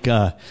he's like,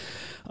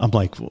 I'm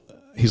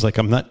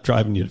not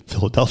driving you to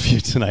Philadelphia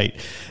tonight.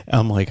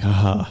 I'm like,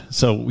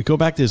 So we go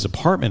back to his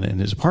apartment, and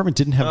his apartment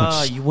didn't have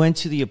much. You went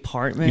to the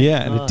apartment?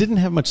 Yeah, and it didn't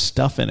have much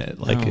stuff in it.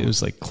 Like it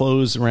was like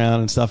clothes around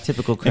and stuff.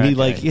 Typical crack. And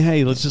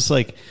he let's just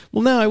like,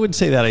 well, no, I wouldn't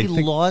say that. I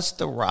think lost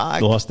the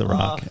rock. Lost the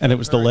rock, and it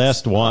was the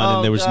last one,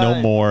 and there was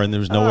no more, and there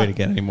was no way to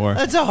get any more.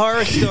 That's a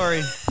horror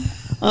story.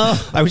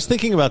 I was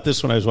thinking about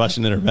this when I was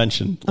watching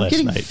Intervention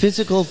last night.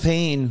 Physical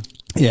pain.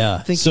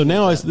 Yeah. So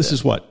now this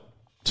is what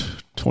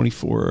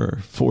 24,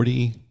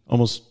 40.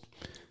 Almost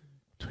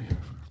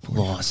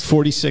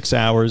 46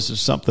 hours or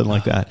something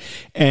like that.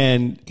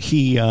 And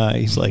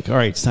he's like, all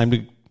right, it's time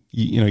to,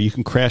 you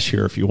can crash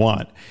here if you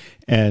want.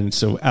 And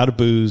so out of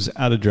booze,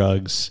 out of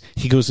drugs,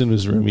 he goes into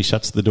his room, he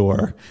shuts the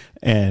door.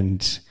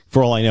 And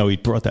for all I know, he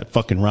brought that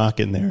fucking rock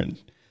in there and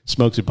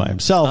smokes it by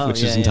himself,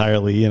 which is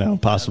entirely,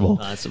 possible.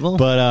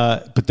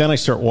 But then I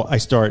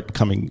start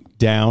coming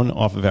down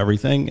off of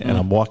everything, and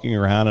I'm walking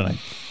around, and I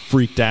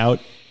freaked out.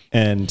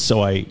 And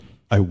so I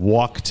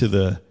walk to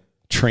the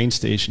train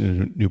station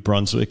in New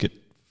Brunswick at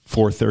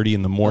 4:30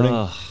 in the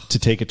morning to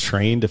take a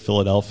train to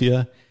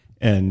Philadelphia,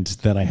 and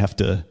then I have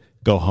to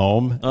go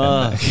home.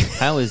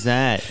 How is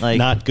that? Like,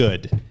 not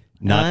good.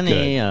 Not 9 good.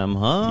 a.m.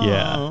 Huh?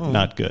 Yeah,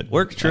 not good.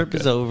 Work trip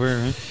is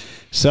over.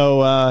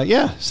 So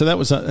so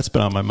that's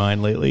been on my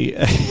mind lately.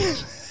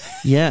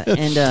 Yeah,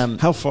 and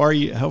how far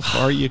you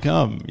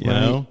come, you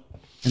know.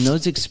 And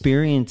those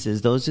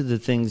experiences, those are the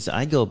things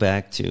I go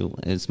back to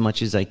as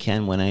much as I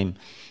can when I'm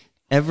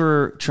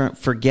ever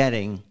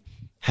forgetting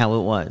how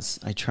it was.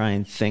 I try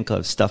and think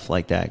of stuff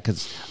like that,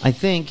 because I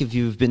think if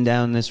you've been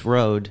down this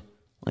road,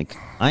 like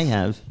I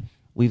have,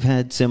 we've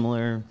had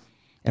similar.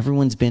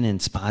 Everyone's been in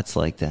spots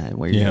like that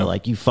where you're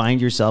like, you find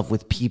yourself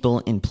with people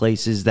in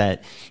places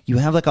that you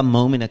have like a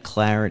moment of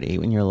clarity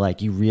when you're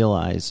like, you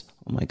realize,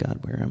 oh my God,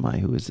 where am I?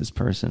 Who is this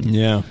person?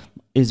 Yeah.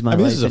 Is my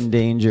life in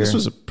danger? This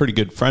was a pretty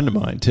good friend of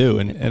mine too,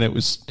 and it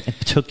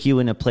took you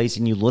in a place,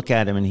 and you look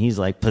at him, and he's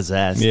like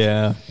possessed.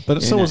 Yeah,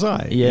 but so was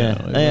I. Yeah,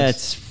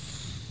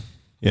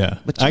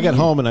 But I got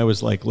home, and I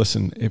was like,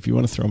 "Listen, if you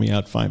want to throw me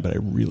out, fine, but I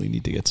really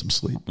need to get some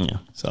sleep." Yeah.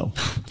 So,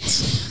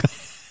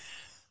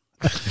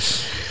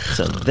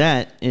 so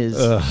that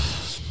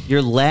is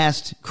your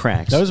last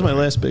crack. That was my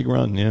last big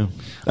run. Yeah,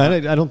 I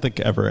don't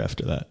think ever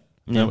after that.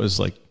 Yeah. That was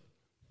like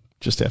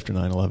just after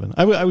 9/11.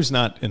 I was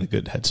not in a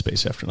good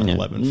headspace after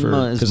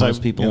 9/11 because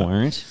most people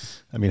weren't.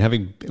 I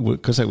mean,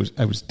 because I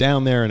was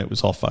down there and it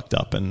was all fucked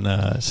up,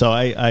 and so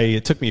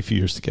it took me a few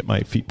years to get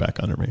my feet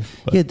back under me.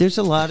 But. Yeah, there's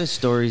a lot of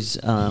stories,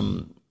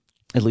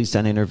 at least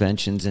on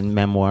interventions and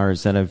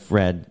memoirs that I've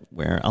read,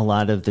 where a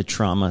lot of the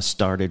trauma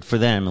started for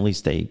them. At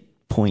least they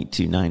point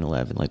to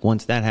 9/11. Like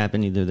once that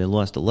happened, either they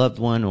lost a loved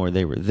one or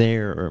they were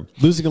there, or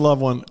losing a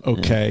loved one.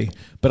 Okay,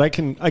 but I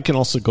can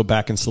also go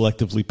back and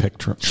selectively pick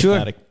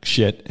traumatic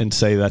shit and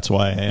say that's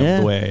why I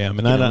am the way I am,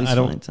 and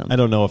I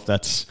don't know if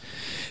that's.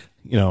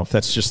 If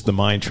that's just the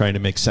mind trying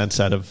to make sense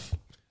out of,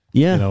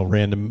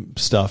 random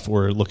stuff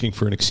or looking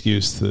for an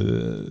excuse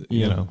to,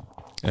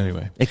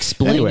 anyway.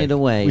 Explain it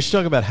away. We should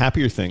talk about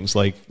happier things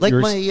like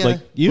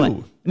you.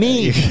 What?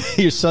 Me.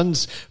 Your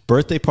son's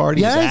birthday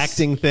party, his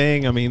acting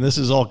thing. I mean, this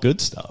is all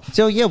good stuff.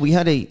 So, we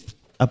had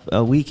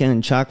a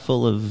weekend chock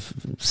full of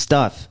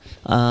stuff.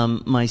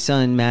 My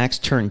son, Max,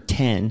 turned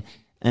 10,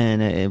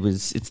 and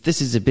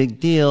this is a big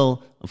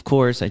deal. Of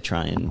course, I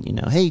try and,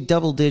 hey,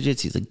 double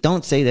digits. He's like,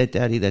 don't say that,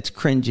 Daddy. That's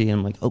cringy.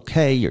 I'm like,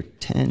 okay, you're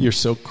 10. You're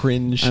so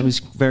cringe. I was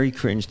very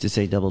cringe to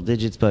say double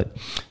digits, but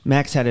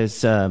Max had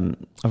a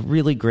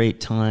really great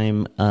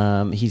time.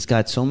 He's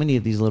got so many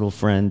of these little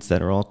friends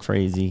that are all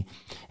crazy.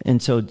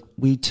 And so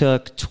we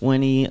took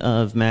 20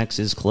 of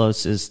Max's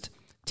closest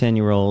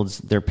 10-year-olds,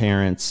 their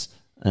parents,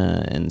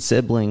 and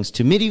siblings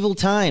to Medieval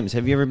Times.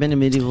 Have you ever been to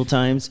Medieval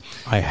Times?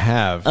 I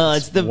have.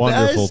 It's the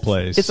wonderful best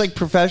place. It's like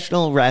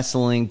professional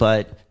wrestling,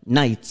 but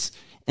knights,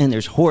 and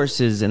there's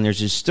horses, and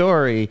there's a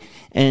story,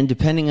 and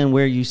depending on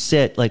where you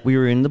sit, like we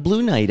were in the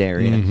Blue Knight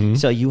area,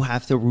 so you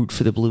have to root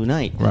for the Blue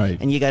Knight, right?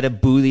 And you got to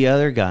boo the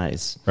other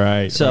guys,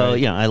 right? So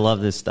I love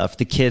this stuff.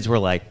 The kids were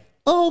like,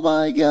 "Oh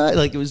my god!"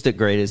 Like it was the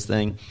greatest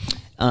thing,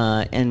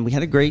 and we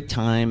had a great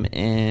time.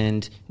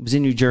 And it was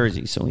in New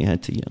Jersey, so we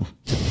had to,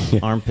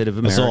 armpit of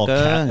America.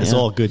 As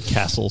all good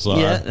castles are.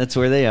 Yeah, that's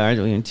where they are.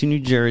 We went to New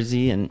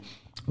Jersey, and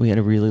we had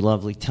a really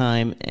lovely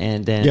time.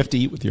 And then you have to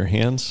eat with your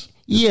hands.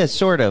 Yeah,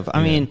 sort of.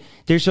 I mean,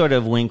 they're sort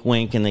of wink,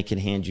 wink, and they can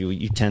hand you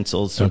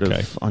utensils sort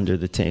of under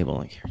the table.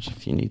 Like, here,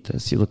 if you need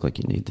this, you look like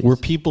you need this. Were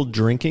people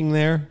drinking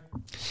there?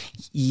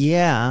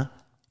 Yeah.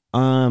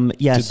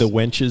 Yes. Did the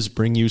wenches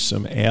bring you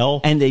some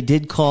ale? And they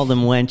did call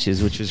them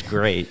wenches, which was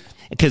great.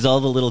 Because all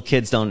the little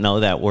kids don't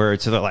know that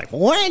word, so they're like,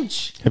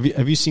 wench!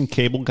 Have you seen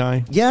Cable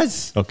Guy?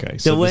 Yes. Okay,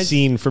 so the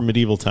scene from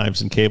Medieval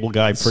Times in Cable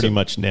Guy pretty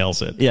much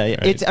nails it. Yeah,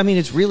 yeah. Right?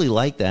 It's really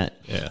like that.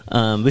 Yeah.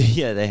 But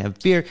yeah, they have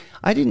beer.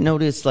 I didn't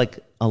notice like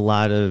a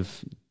lot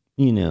of,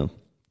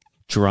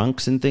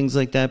 drunks and things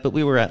like that, but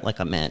we were at like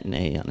a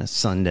matinee on a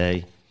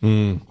Sunday.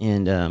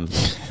 And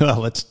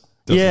well,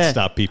 doesn't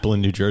stop people in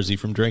New Jersey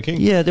from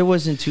drinking. Yeah, there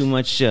wasn't too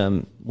much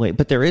wait,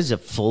 but there is a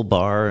full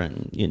bar,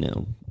 and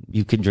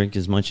you can drink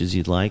as much as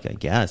you'd like, I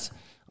guess.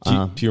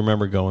 Do you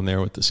remember going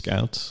there with the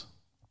Scouts?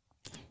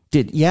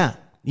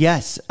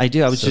 Yes, I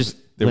do. I was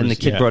when the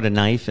kid brought a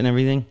knife and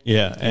everything.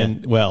 Yeah,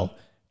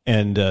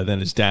 and then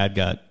his dad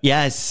got...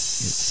 Yes.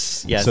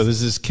 So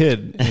there's this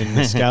kid in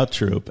the Scout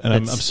troop, and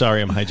I'm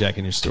sorry I'm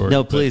hijacking your story.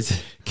 No,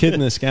 please. Kid in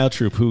the Scout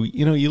troop who,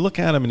 you look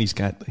at him and he's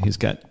got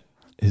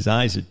his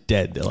eyes are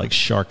dead. They're like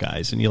shark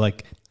eyes, and you're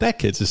like, that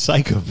kid's a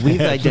psychopath.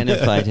 We've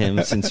identified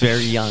him since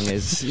very young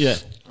as... Yeah.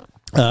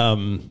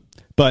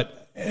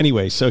 But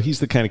anyway, so he's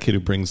the kind of kid who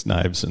brings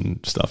knives and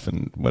stuff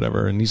and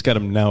whatever, and he's got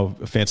him now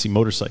a fancy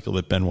motorcycle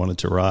that Ben wanted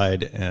to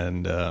ride,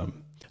 and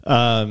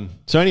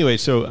so anyway,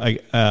 so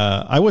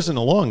I wasn't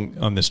along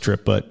on this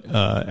trip, but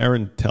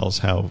Aaron tells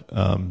how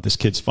this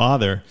kid's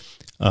father,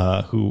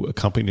 who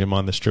accompanied him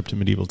on this trip to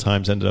Medieval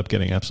Times, ended up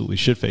getting absolutely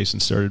shit-faced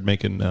and started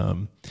making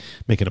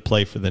a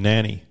play for the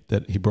nanny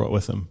that he brought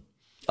with him.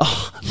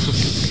 Oh.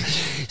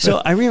 So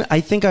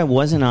I think I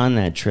wasn't on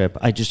that trip.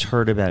 I just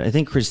heard about it. I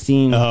think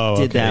Christine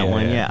did that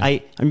one. Yeah.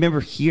 I remember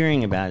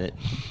hearing about it.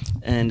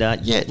 And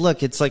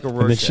look, it's like a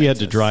Rorschach And then she had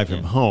to test. drive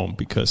him home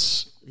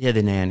because... Yeah,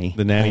 the nanny.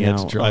 The nanny had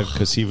to drive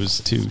because he was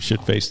too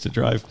shit-faced to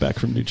drive back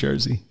from New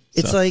Jersey.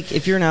 It's like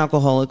if you're an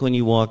alcoholic, when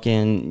you walk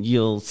in,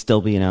 you'll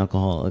still be an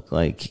alcoholic.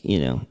 Like,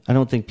 I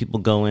don't think people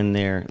go in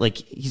there. Like,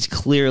 he's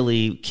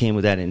clearly came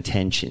with that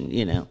intention,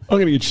 I'm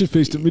going to get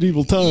shit-faced at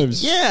Medieval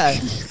Times. Yeah.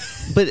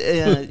 But,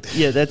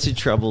 that's a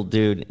troubled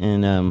dude.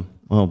 And,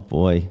 oh,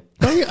 boy.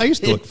 I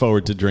used to look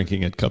forward to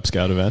drinking at Cub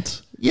Scout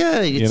events.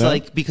 Yeah, it's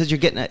like because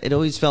it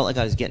always felt like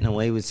I was getting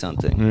away with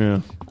something.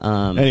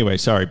 Yeah. Anyway,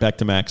 sorry, back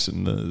to Max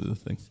and the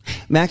thing.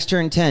 Max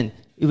turned 10.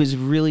 It was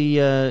really,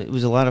 it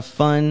was a lot of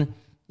fun.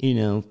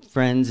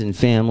 Friends and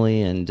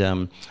family, and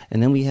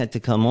then we had to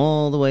come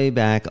all the way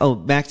back. Oh,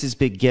 Max's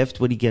big gift,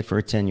 what'd he get for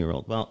a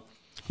 10-year-old? Well,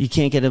 you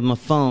can't get him a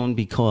phone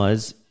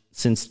because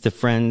since the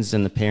friends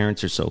and the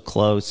parents are so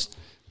close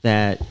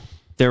that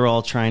they're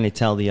all trying to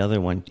tell the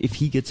other one, if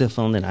he gets a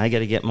phone, then I got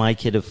to get my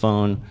kid a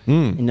phone.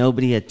 And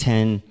nobody at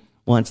 10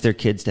 wants their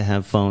kids to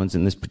have phones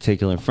in this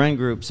particular friend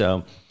group,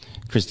 so...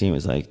 Christine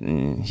was like,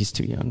 he's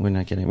too young. We're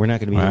not going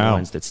to be the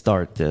ones that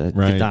start the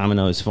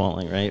dominoes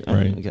falling, right?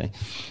 Okay.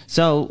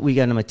 So we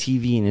got him a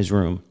TV in his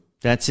room.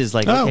 That's his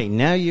okay,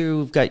 now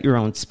you've got your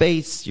own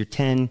space. You're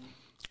 10.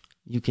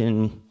 You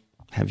can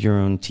have your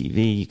own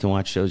TV. You can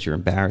watch shows you're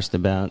embarrassed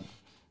about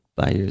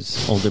by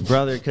his older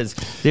brother, because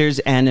there's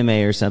anime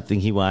or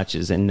something he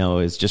watches and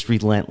Noah is just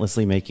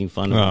relentlessly making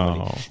fun of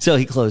him. So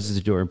he closes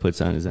the door and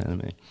puts on his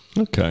anime.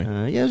 Okay.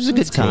 Yeah, it was a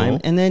good time.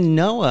 Cool. And then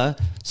Noah,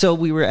 so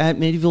we were at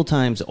Medieval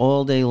Times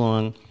all day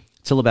long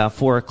till about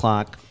 4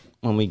 o'clock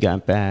when we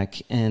got back.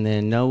 And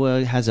then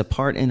Noah has a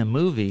part in a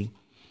movie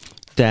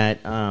that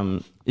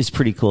is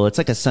pretty cool. It's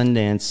like a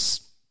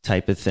Sundance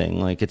type of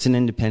thing. Like, it's an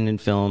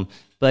independent film,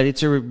 but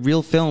it's a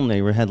real film. They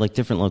had like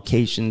different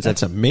locations.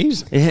 That's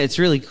amazing. Yeah, it's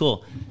really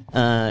cool.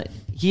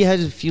 He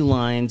has a few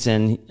lines,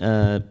 and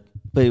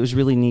but it was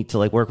really neat to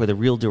like work with a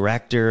real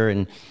director,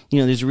 and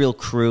there's a real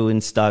crew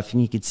and stuff,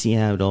 and you could see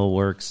how it all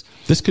works.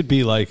 This could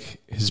be like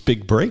his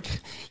big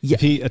break. Yeah.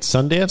 If he at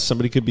Sundance,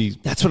 somebody could be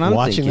that's what I'm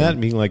watching thinking. That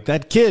and being like,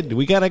 that kid,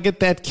 we got to get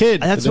that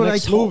kid. That's for the what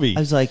next I told. Movie.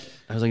 I was like,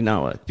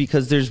 no,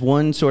 because there's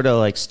one sort of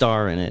like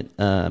star in it.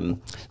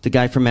 The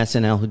guy from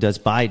SNL who does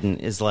Biden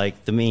is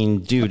like the main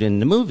dude in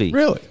the movie.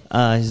 Really?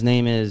 His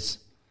name is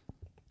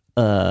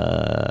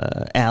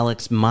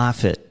Alex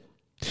Moffat.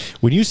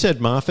 When you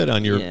said Moffat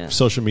on your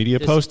social media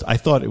post, I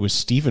thought it was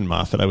Stephen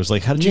Moffat. I was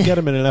like, how did you get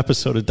him in an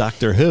episode of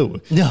Doctor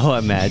Who? No,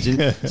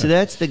 imagine. So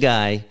that's the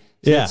guy.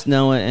 So that's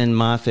Noah and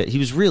Moffat. He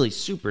was really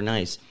super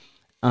nice.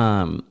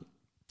 And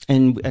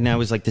I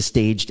was like the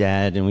stage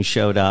dad, and we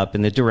showed up,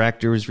 and the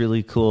director was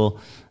really cool.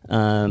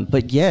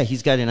 But yeah,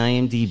 he's got an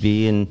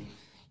IMDb, and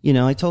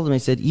I told him, I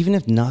said, even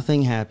if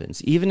nothing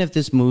happens, even if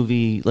this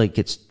movie like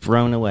gets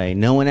thrown away,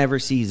 no one ever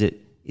sees it,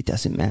 it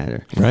doesn't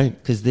matter. Right.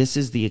 Because this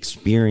is the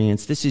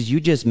experience. You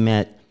just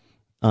met,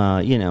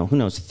 who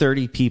knows,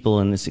 30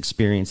 people in this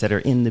experience that are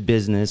in the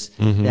business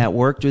that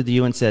worked with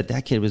you and said,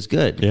 that kid was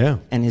good. Yeah.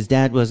 And his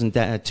dad wasn't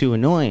that too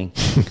annoying.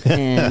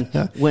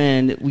 And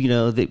when,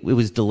 it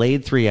was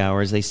delayed 3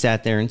 hours, they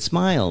sat there and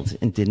smiled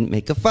and didn't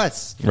make a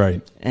fuss.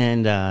 Right.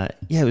 And,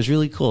 it was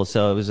really cool.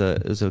 So it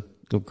was a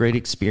great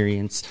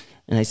experience.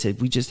 And I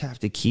said, we just have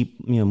to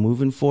keep,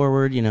 moving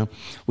forward.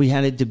 We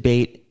had a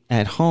debate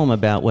at home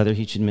about whether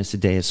he should miss a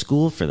day of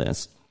school for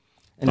this.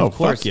 And of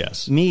course,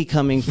 yes. Me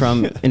coming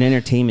from an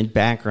entertainment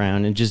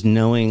background and just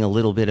knowing a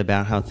little bit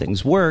about how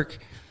things work,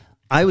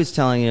 I was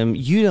telling him,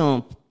 you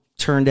don't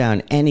turn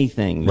down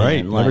anything. Man.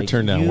 Right, never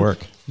turn down work.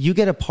 You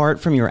get a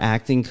part from your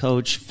acting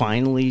coach.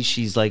 Finally,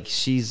 she's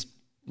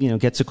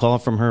gets a call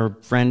from her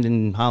friend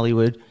in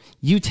Hollywood.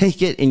 You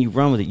take it and you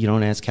run with it. You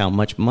don't ask how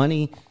much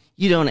money.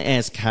 You don't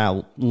ask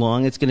how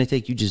long it's going to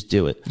take. You just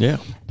do it. Yeah.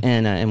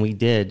 And we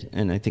did,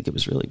 and I think it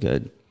was really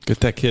good.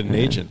 Get that kid an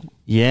agent.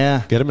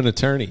 Yeah. Get him an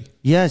attorney.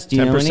 Yes. Do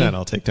you 10%, know 10%.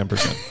 I'll take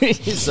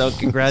 10%. So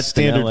congrats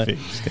Standard to Noah. fee.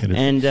 Standard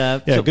and,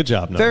 fee. So good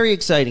job, Noah. Very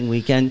exciting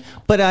weekend.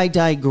 But I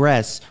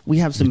digress. We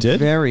have some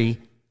Did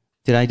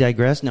I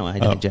digress? No, I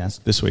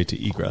digest. This way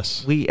to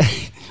egress.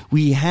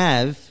 We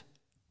have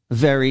a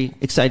very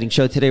exciting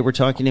show today. We're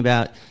talking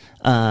about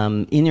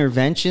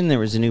intervention. There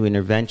was a new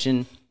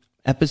intervention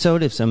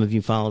episode, if some of you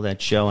follow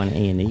that show on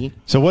A&E.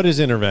 So what is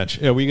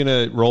intervention? Are we going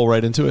to roll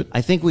right into it?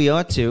 I think we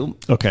ought to.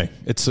 Okay.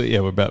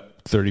 We're about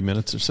 30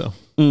 minutes or so.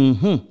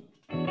 Mm-hmm.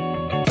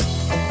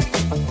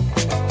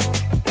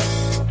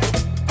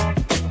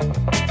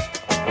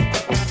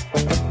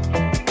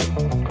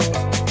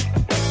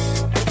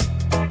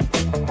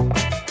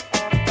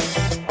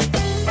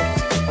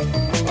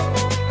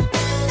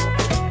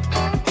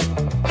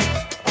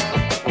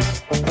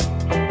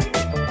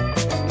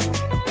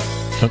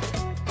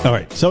 All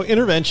right. So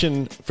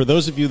intervention, for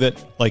those of you that,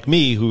 like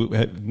me, who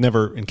have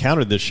never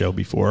encountered this show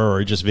before or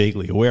are just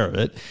vaguely aware of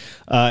it,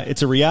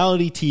 it's a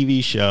reality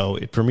TV show.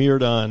 It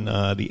premiered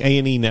on the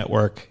A&E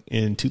network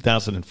in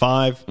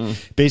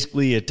 2005.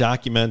 Basically, it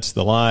documents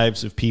the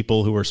lives of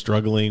people who are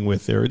struggling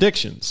with their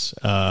addictions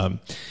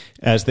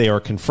as they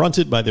are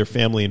confronted by their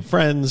family and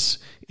friends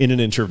in an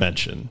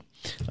intervention.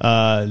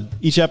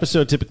 Each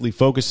episode typically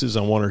focuses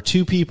on one or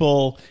two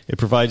people. It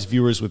provides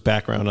viewers with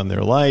background on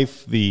their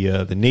life,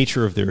 the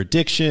nature of their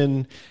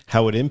addiction,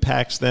 how it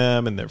impacts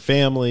them and their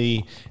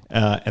family,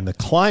 and the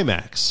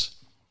climax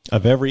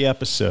of every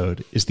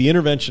episode is the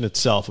intervention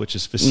itself, which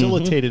is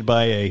facilitated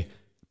by a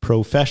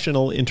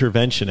professional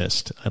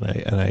interventionist.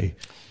 And I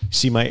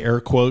see my air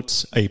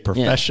quotes, a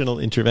professional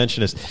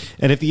interventionist.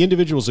 And if the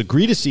individuals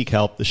agree to seek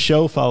help, the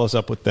show follows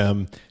up with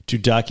them to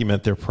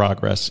document their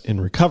progress in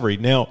recovery.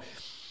 Now,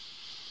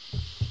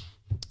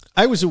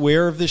 I was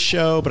aware of this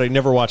show, but I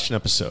never watched an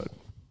episode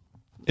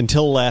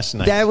until last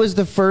night. That was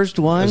the first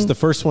one? That was the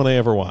first one I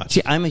ever watched.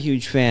 See, I'm a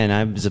huge fan.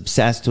 I was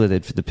obsessed with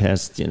it for the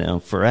past,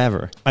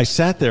 forever. I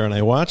sat there and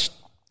I watched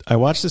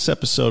this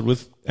episode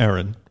with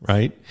Erin,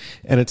 right?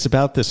 And it's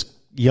about this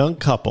young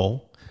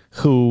couple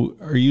who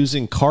are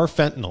using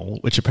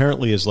carfentanil, which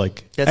apparently is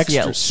like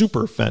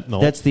super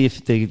fentanyl. That's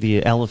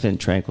the elephant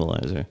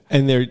tranquilizer.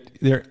 And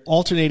they're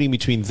alternating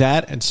between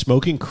that and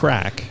smoking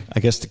crack, I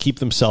guess, to keep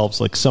themselves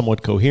like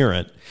somewhat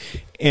coherent.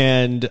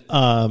 And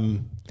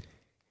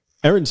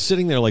Erin's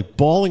sitting there like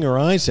bawling her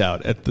eyes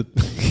out at the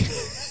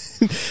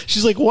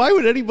She's like, why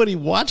would anybody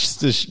watch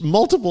this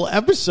multiple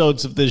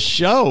episodes of this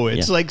show?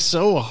 It's like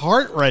so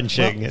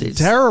heart-wrenching and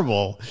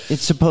terrible.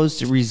 It's supposed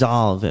to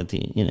resolve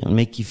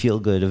make you feel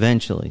good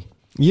eventually.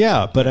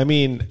 Yeah, but I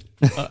mean,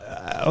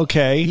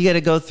 okay. You got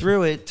to go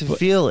through it to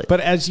feel it.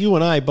 But as you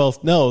and I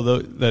both know,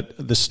 that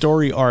the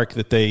story arc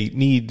that they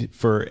need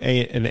for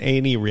an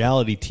A&E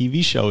reality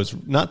TV show is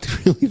not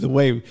really the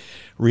way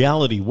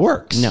reality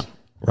works. No.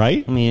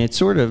 Right? I mean, it's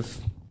sort of...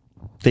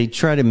 They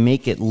try to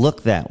make it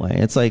look that way.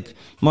 It's like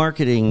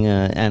marketing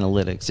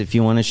analytics. If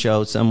you want to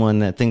show someone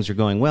that things are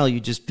going well,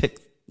 you just pick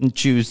and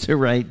choose the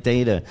right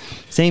data.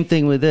 Same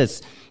thing with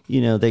this.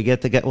 They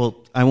get the guy. Well,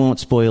 I won't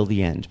spoil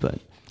the end, but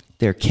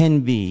there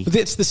can be.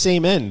 It's the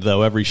same end,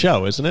 though, every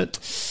show, isn't it?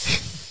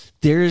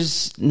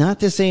 There's not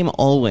the same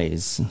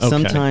always. Okay.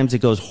 Sometimes it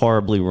goes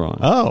horribly wrong.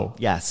 Oh.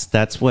 Yes,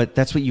 that's what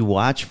you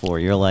watch for.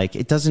 You're like,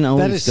 it doesn't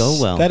always go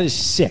well. That is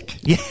sick.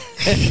 Yeah.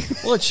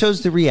 Well, it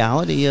shows the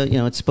reality.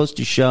 It's supposed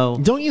to show.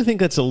 Don't you think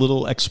that's a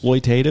little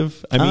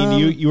exploitative? I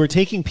mean, you are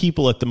taking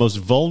people at the most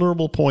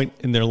vulnerable point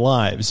in their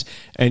lives,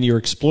 and you're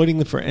exploiting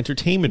them for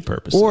entertainment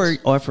purposes. Or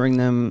offering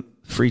them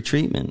free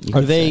treatment.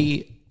 Are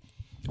they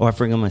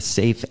offering them a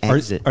safe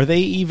exit? Are they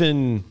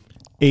even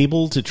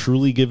able to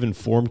truly give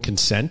informed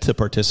consent to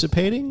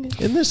participating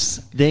in this?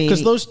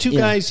 Because those two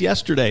guys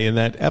yesterday in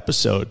that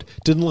episode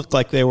didn't look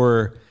like they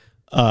were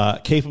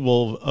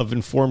capable of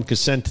informed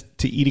consent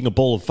to eating a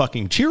bowl of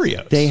fucking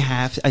Cheerios.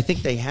 I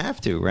think they have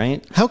to,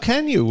 right? How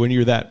can you when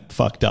you're that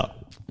fucked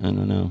up? I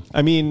don't know.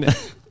 I mean,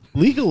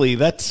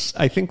 legally,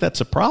 I think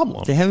that's a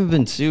problem. They haven't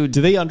been sued. Do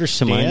they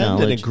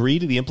understand and agree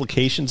to the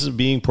implications of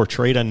being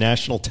portrayed on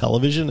national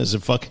television as a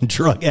fucking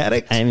drug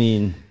addict? I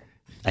mean,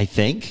 I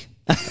think.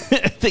 I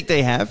think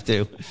they have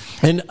to.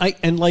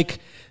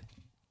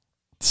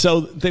 So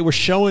they were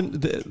showing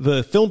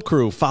the film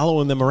crew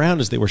following them around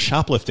as they were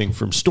shoplifting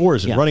from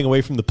stores and running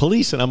away from the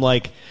police. And I'm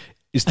like,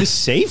 is this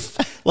safe?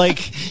 Like,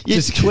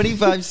 just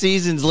 25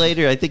 seasons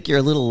later, I think you're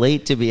a little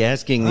late to be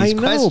asking these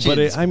questions. But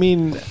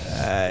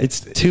it's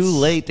too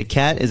late. The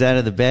cat is out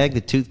of the bag.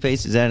 The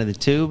toothpaste is out of the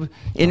tube.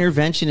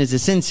 Intervention is a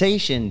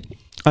sensation.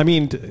 I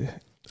mean,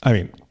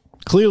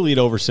 clearly it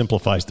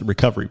oversimplifies the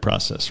recovery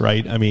process,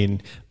 right? I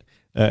mean,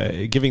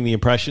 giving the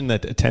impression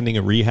that attending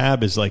a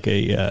rehab is like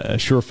a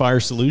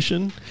surefire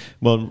solution.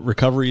 Well,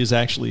 recovery is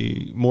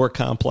actually more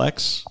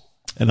complex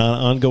and an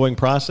ongoing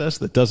process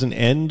that doesn't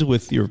end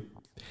with your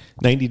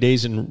 90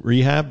 days in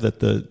rehab that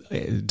the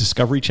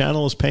Discovery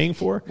Channel is paying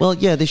for. Well,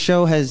 yeah, the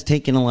show has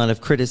taken a lot of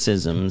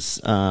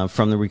criticisms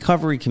from the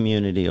recovery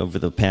community over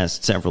the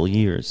past several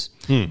years.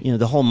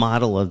 The whole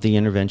model of the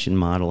intervention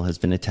model has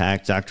been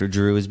attacked. Dr.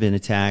 Drew has been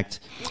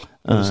attacked.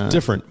 There's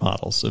different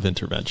models of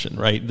intervention,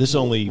 right? This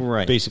only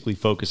basically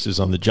focuses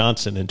on the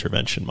Johnson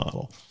intervention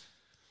model,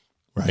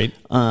 right?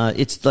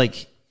 It's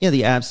like,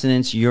 the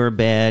abstinence, you're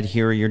bad,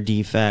 here are your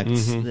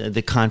defects,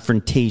 the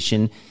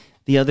confrontation.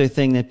 The other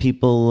thing that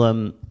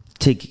people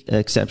take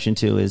exception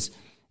to is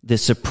the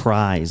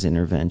surprise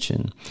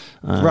intervention.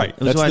 Right,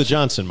 that's the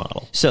Johnson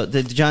model. So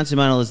the Johnson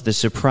model is the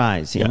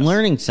surprise. I'm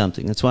learning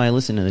something. That's why I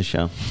listen to the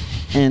show.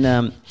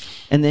 And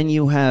then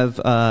you have...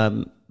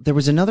 there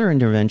was another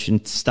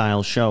intervention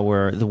style show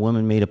where the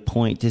woman made a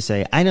point to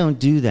say, I don't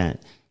do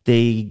that.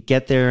 They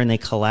get there and they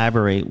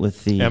collaborate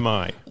with the... MI,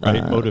 right?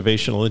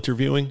 Motivational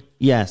interviewing?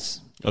 Yes.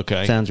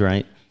 Okay. Sounds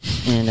right.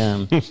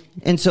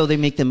 And so they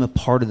make them a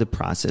part of the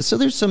process. So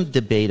there's some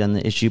debate on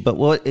the issue, but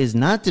what is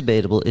not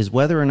debatable is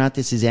whether or not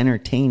this is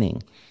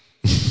entertaining.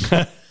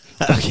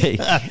 Okay.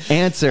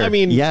 Answer. I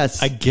mean,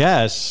 yes. I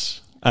guess.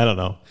 I don't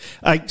know.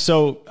 I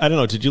don't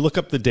know. Did you look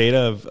up the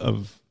data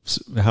of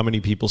how many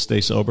people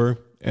stay sober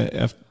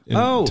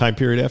time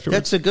period afterwards?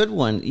 That's a good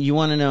one. You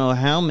want to know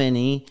how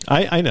many?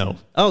 I know.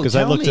 Because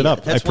I looked it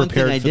up. I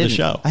prepared for the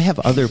show. I have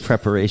other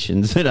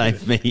preparations that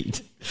I've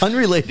made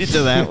unrelated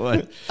to that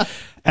one.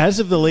 As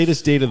of the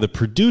latest data, the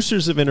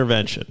producers of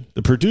intervention,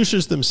 the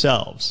producers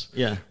themselves,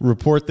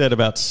 report that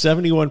about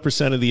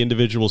 71% of the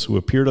individuals who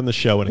appeared on the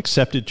show and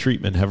accepted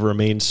treatment have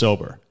remained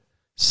sober.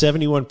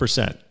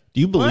 71%.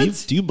 Do you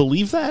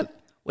believe that?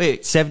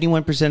 Wait,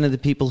 71% of the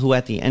people who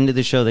at the end of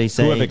the show they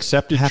say who have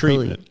accepted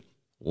treatment.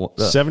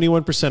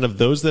 71% of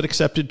those that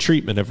accepted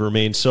treatment have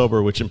remained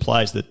sober, which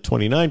implies that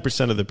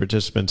 29% of the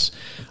participants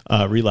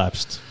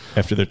relapsed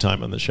after their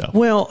time on the show.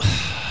 Well,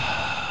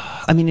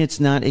 I mean, it's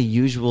not a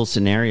usual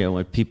scenario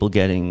with people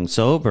getting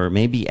sober.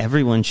 Maybe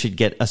everyone should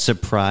get a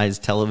surprise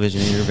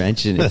television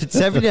intervention. If it's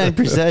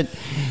 79%,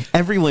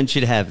 everyone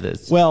should have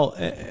this. Well,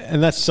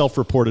 and that's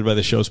self-reported by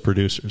the show's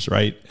producers,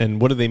 right?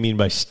 And what do they mean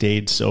by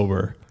stayed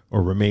sober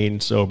or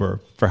remained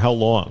sober? For how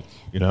long,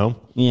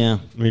 Yeah.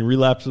 I mean,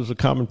 relapse is a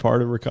common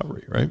part of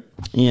recovery, right?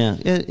 Yeah,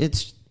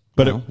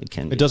 But it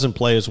can be. It doesn't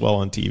play as well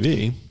on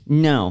TV.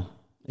 No,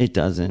 it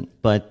doesn't.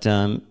 But,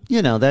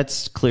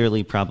 that's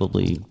clearly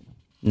probably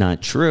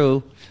not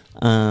true.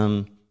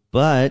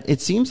 But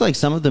it seems like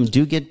some of them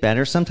do get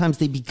better. Sometimes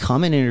they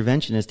become an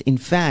interventionist. In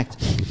fact,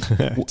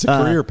 it's a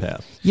career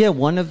path. Yeah,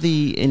 one of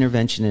the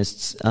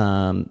interventionists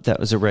that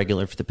was a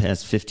regular for the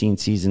past 15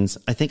 seasons,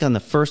 I think on the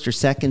first or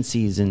second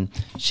season,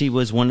 she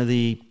was one of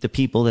the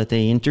people that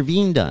they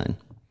intervened on.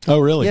 Oh,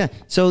 really? Yeah.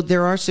 So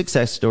there are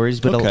success stories,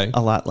 but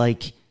a lot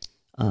like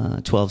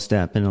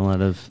 12-step and a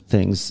lot of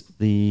things.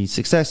 The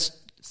success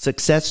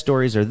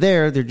stories are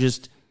there. They're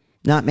just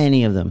not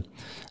many of them.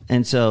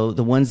 And so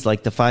the ones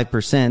like the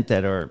 5%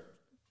 that are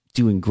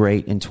doing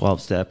great in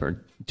 12-step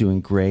are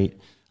doing great.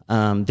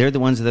 They're the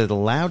ones that are the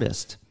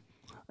loudest.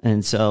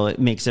 And so it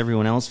makes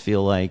everyone else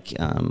feel like,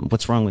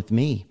 what's wrong with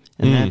me?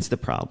 And that's the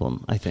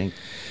problem, I think,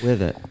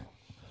 with it.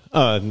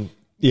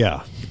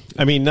 Yeah.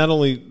 I mean, not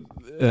only...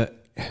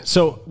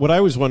 so what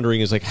I was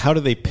wondering is, like, how do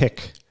they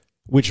pick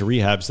which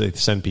rehabs they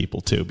send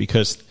people to?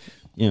 Because...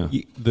 Yeah.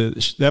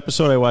 The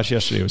episode I watched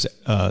yesterday was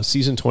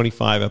season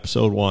 25,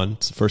 episode 1.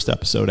 It's the first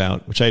episode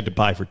out, which I had to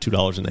buy for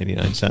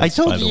 $2.99. I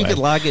told you could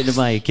log into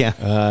my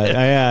account.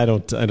 I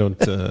don't. I don't.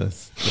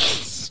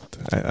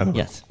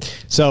 Yes.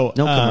 So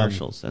no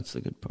commercials. That's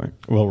the good part.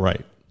 Well,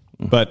 right.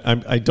 But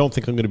I don't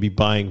think I'm going to be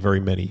buying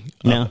very many.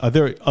 No. Are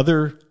there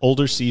other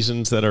older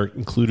seasons that are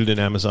included in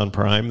Amazon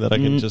Prime that I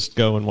can just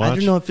go and watch? I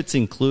don't know if it's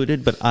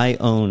included, but I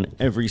own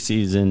every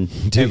season,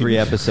 every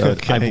episode.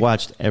 Okay. I've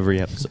watched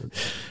every episode.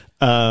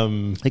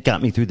 It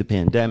got me through the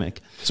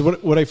pandemic. So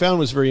what I found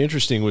was very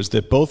interesting was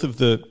that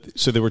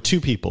so there were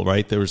two people,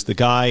 right? There was the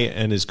guy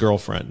and his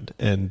girlfriend,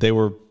 and they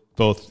were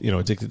both,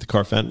 addicted to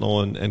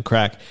carfentanil and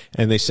crack.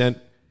 And they sent,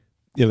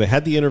 they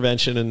had the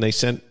intervention, and they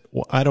sent,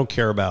 I don't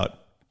care about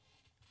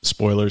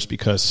spoilers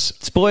because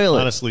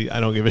honestly, I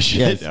don't give a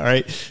shit. Yes. All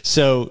right.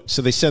 So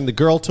they send the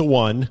girl to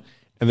one,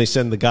 and they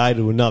send the guy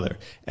to another.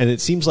 And it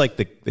seems like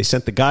they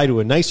sent the guy to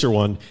a nicer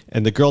one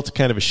and the girl to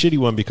kind of a shitty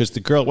one because the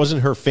girl, it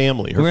wasn't her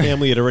family. Her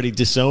family had already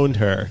disowned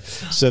her.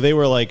 So they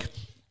were like,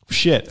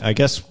 shit, I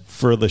guess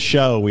for the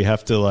show, we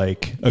have to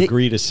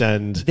agree to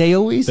send they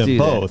always them do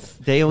both.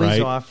 That. They always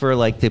offer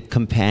the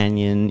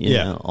companion, you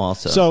know,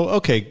 also. So,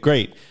 okay,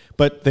 great.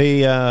 But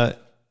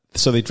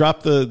so they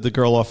dropped the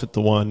girl off at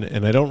the one,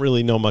 and I don't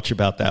really know much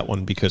about that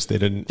one because they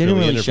didn't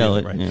really interview show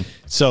them, it. right? Yeah.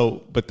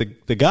 So, but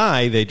the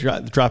guy, they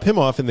drop him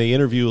off, and they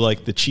interview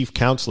the chief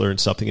counselor and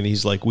something, and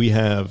he's like, we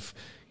have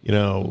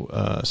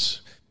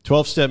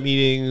 12-step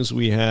meetings,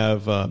 we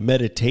have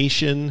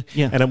meditation,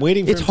 and I'm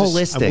waiting for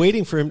holistic. I'm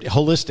waiting for him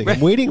holistic. Right.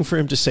 I'm waiting for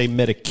him to say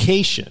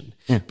medication,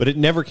 but it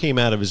never came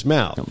out of his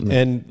mouth.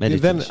 And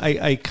then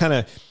I kind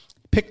of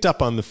picked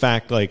up on the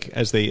fact,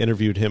 as they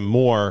interviewed him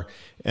more.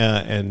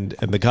 And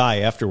the guy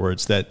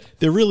afterwards, that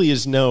there really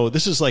is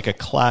this is like a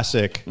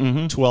classic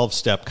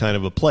 12-step kind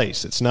of a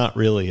place. It's not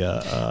really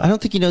I don't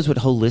think he knows what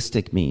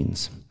holistic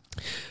means.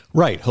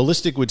 Right.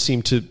 Holistic would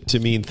seem to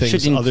mean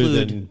things other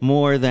than...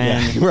 more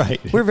than... Yeah,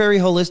 right. We're very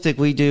holistic.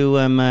 We do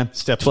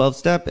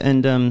 12-step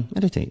and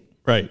meditate.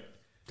 Right.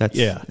 That's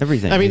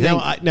everything. I mean,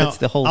 now that's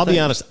the whole I'll thing. be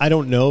honest. I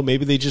don't know.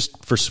 Maybe they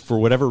just, for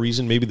whatever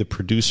reason, maybe the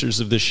producers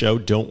of this show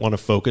don't want to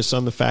focus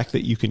on the fact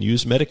that you can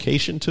use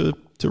medication to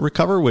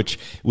recover, which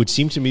would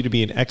seem to me to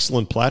be an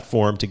excellent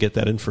platform to get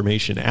that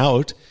information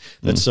out,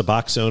 that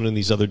Suboxone and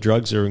these other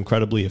drugs are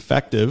incredibly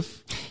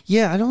effective.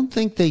 Yeah, I don't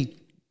think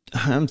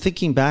I'm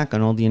thinking back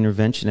on all the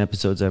intervention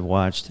episodes I've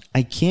watched.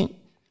 I can't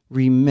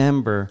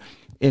remember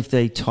if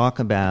they talk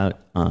about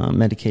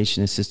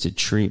medication-assisted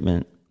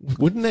treatment.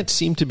 Wouldn't that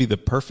seem to be the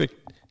perfect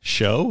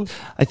show?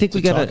 I think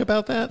we got to talk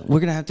about that. We're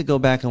gonna have to go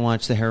back and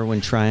watch the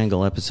heroin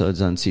triangle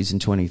episodes on season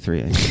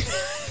 23.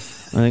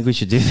 I think we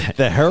should do that.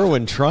 The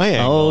heroin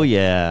triangle. Oh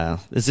yeah,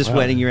 is this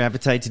whetting your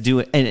appetite to do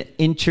an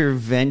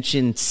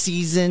intervention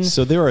season?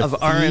 So there are of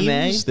themes?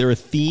 RMA. There are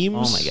themes.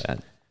 Oh my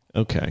god.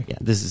 Okay. Yeah,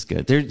 this is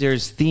good.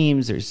 There's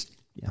themes.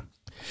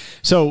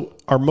 So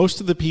are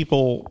most of the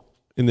people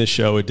in this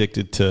show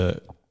addicted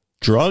to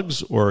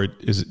drugs, or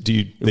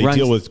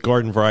deal with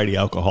garden variety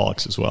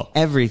alcoholics as well?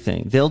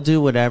 Everything. They'll do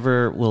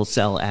whatever will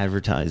sell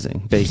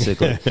advertising,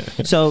 basically.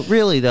 So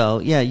really, though,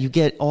 you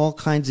get all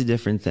kinds of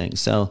different things.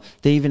 So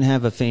they even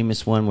have a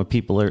famous one where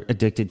people are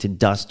addicted to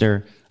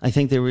Duster. I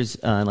think there was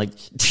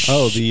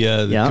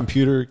the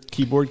computer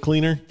keyboard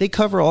cleaner. They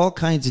cover all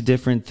kinds of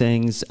different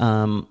things.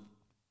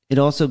 It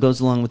also goes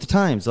along with the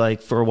times.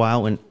 Like for a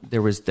while when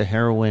there was the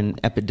heroin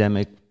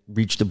epidemic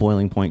reached a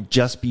boiling point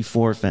just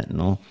before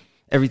fentanyl.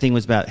 Everything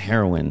was about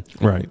heroin,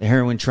 right? The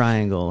heroin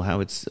triangle, how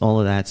it's all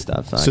of that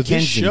stuff. So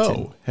this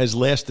show has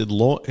lasted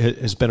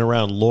has been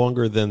around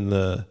longer than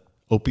the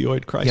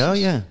opioid crisis. Oh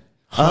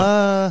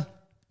yeah,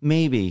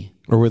 maybe.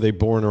 Or were they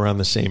born around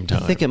the same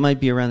time? I think it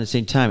might be around the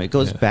same time. It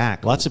goes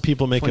back. Lots of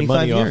people making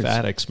money off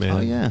addicts, man.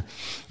 Oh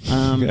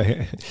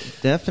yeah,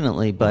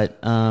 definitely. But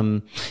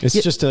it's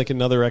just like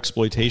another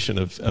exploitation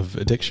of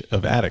addiction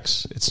of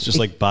addicts. It's just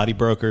like body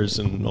brokers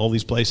and all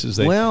these places.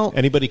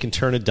 Anybody can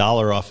turn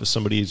 $1 off of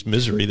somebody's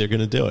misery. They're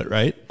going to do it,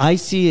 right? I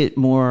see it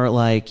more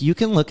like you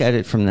can look at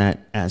it from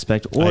that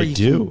aspect, or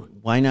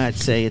why not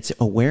say it's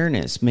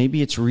awareness?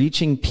 Maybe it's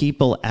reaching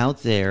people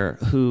out there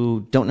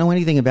who don't know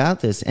anything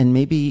about this, and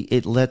maybe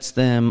it lets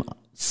them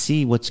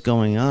see what's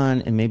going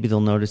on, and maybe they'll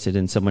notice it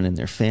in someone in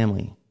their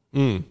family.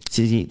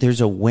 See,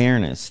 there's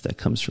awareness that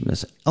comes from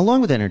this,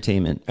 along with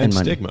entertainment and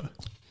money. Stigma.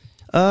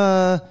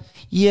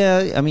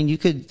 Yeah, I mean,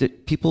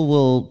 people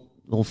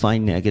will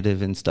find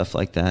negative and stuff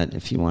like that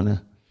if you want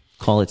to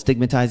call it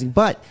stigmatizing.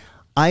 But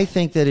I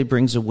think that it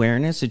brings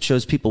awareness. It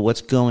shows people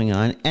what's going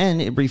on,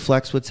 and it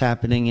reflects what's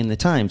happening in the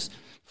times.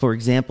 For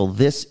example,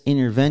 this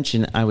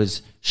intervention, I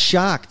was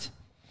shocked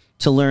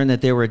to learn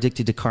that they were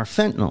addicted to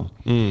carfentanil.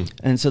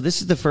 And so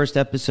this is the first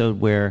episode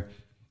where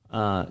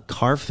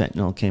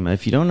carfentanil came out.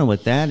 If you don't know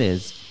what that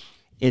is,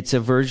 it's a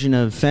version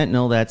of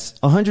fentanyl that's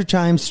 100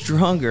 times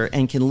stronger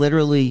and can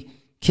literally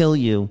kill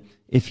you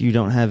if you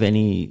don't have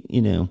any,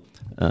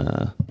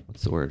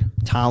 what's the word?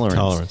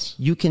 Tolerance.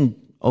 You can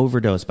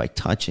overdose by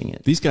touching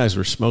it. These guys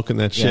were smoking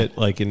that shit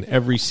like in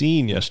every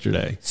scene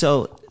yesterday.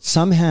 So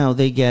somehow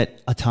they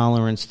get a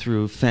tolerance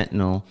through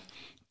fentanyl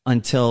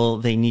until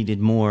they needed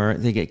more.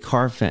 They get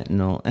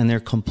carfentanil and they're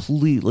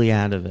completely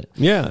out of it.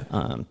 Yeah.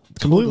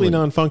 Completely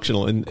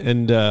non-functional.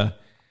 And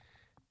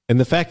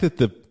the fact that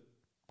the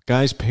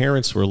guy's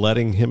parents were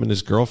letting him and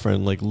his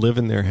girlfriend like live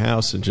in their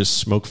house and just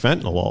smoke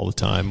fentanyl all the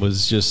time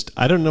was just,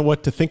 I don't know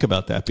what to think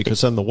about that,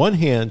 because on the one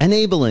hand,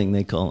 enabling,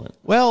 they call it.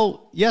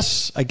 Well,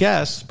 yes, I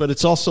guess, but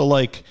it's also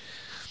like,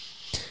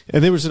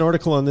 and there was an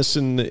article on this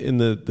in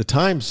the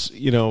Times,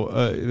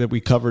 that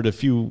we covered a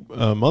few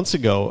months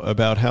ago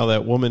about how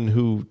that woman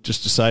who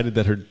just decided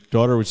that her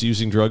daughter was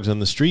using drugs on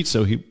the street,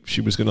 so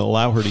she was going to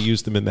allow her to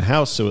use them in the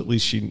house, so at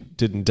least she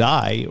didn't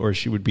die, or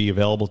she would be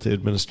available to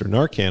administer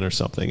Narcan or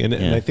something. And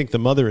I think the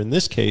mother in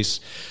this case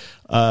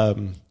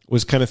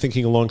was kind of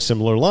thinking along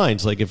similar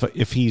lines, like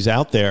if he's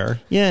out there,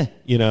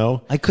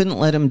 I couldn't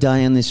let him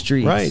die on the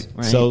streets, right?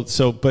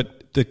 So,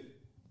 but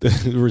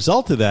the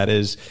result of that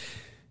is,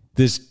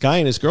 this guy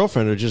and his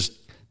girlfriend are just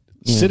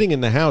sitting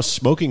in the house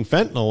smoking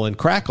fentanyl and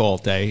crack all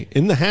day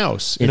in the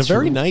house in a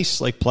very nice,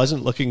 like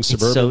pleasant looking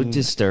suburban. It's so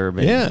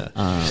disturbing. Yeah.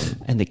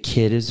 And the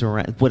kid is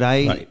around. What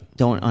I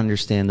don't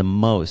understand the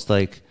most,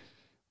 like,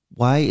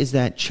 why is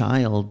that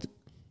child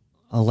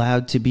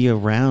allowed to be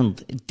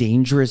around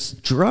dangerous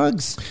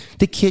drugs?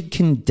 The kid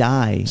can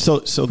die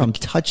from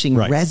touching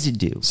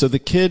residue. So the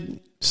kid,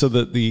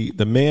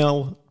 the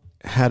male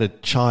had a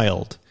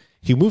child.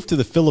 He moved to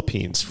the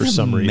Philippines for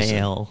some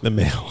reason. The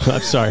male.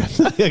 I'm sorry.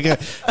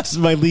 This is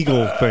my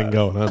legal thing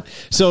going on.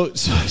 So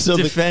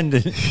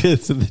defendant.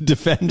 The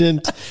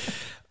defendant.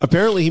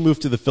 Apparently, he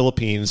moved to the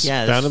Philippines.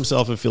 Yes. Found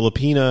himself a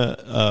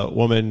Filipina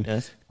woman.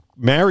 Yes.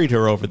 Married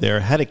her over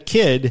there. Had a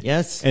kid.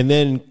 Yes. And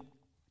then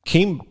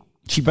came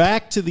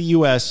back to the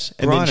U.S.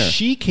 And then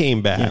she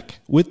came back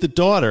with the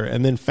daughter,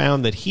 and then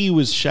found that he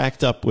was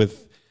shacked up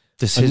with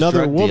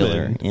another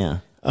woman. Dealer.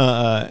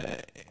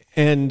 Yeah.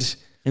 And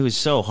it was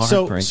so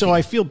heartbreaking. So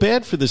I feel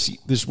bad for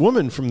this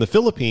woman from the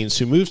Philippines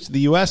who moves to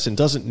the U.S. and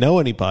doesn't know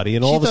anybody,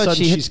 and all of a sudden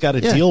she's got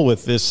to deal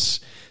with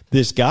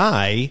this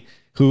guy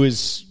who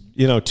is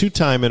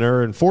 2-timing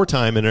her and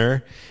 4-timing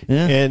her,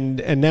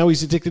 and now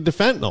he's addicted to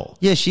fentanyl.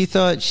 Yeah, she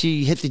thought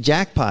she hit the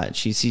jackpot.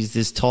 She sees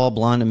this tall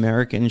blonde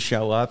American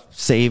show up,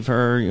 save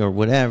her or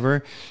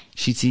whatever.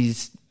 She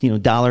sees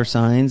dollar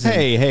signs.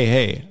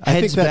 Hey!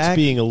 I think that's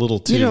being a little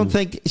too. You don't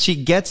think she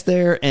gets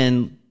there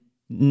and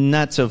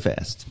not so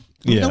fast?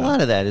 I mean, a lot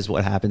of that is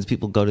what happens.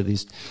 People go to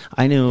these.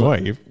 I knew.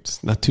 Boy, you're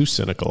not too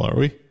cynical, are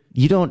we?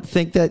 You don't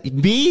think that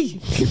me?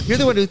 You're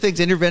the one who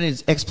thinks intervention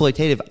is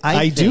exploitative.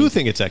 I do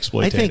think it's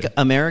exploitative. I think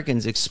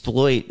Americans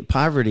exploit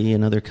poverty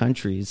in other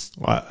countries.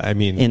 Well, I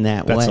mean, in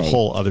that that's way, a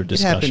whole other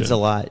discussion. It happens a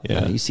lot.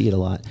 Yeah. You see it a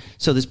lot.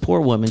 So this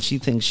poor woman, she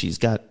thinks she's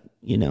got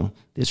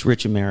this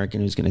rich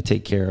American who's going to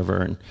take care of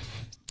her. And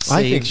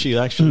I think she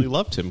actually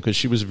loved him because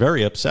she was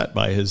very upset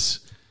by his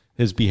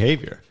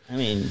behavior. I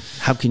mean,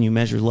 how can you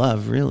measure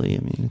love, really? I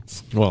mean,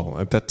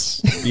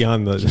 that's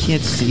beyond the... You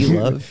can't see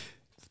love.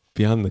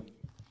 Beyond the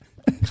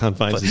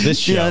confines of this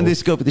show. Beyond the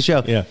scope of the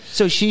show. Yeah.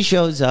 So she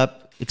shows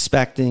up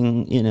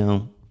expecting,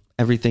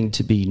 everything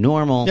to be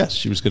normal. Yes,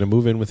 she was going to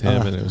move in with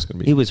him, and it was going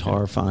to be... It was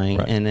horrifying.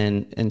 Right.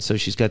 And so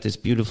she's got this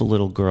beautiful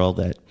little girl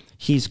that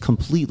he's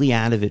completely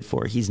out of it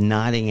for. He's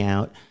nodding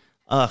out.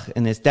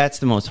 And that's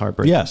the most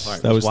heartbreaking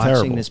part. That was watching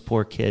terrible. This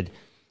poor kid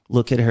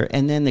look at her.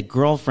 And then the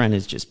girlfriend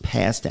is just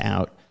passed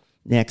out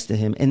next to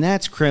him, and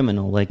that's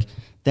criminal. Like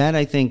that,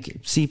 I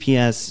think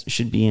CPS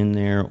should be in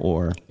there,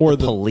 or the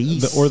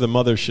police, or the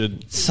mother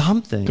should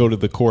go to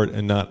the court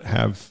and not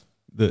have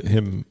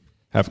him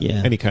have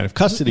any kind of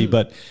custody.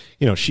 But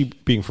she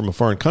being from a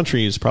foreign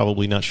country is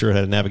probably not sure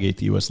how to navigate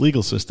the U.S.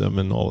 legal system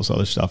and all this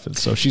other stuff, and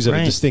so she's at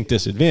a distinct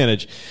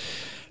disadvantage.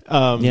 It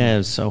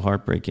was so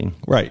heartbreaking.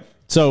 Right.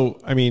 So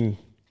I mean,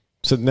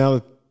 now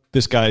that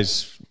this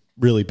guy's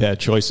really bad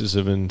choices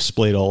have been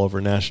splayed all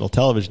over national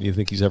television, you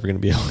think he's ever going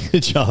to be able to get a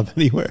job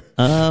anywhere?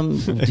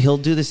 He'll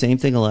do the same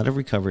thing a lot of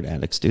recovered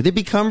addicts do. They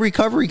become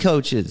recovery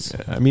coaches.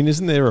 I mean,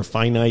 isn't there a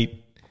finite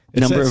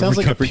number? It sounds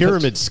like a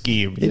pyramid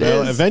scheme. It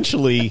is.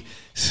 Eventually,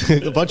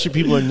 a bunch of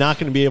people are not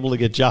going to be able to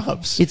get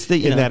jobs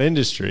in that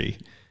industry.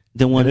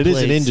 the one and it place,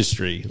 is an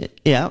industry.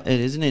 Yeah, it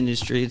is an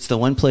industry. It's the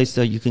one place,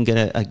 though, you can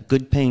get a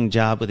good-paying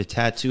job with a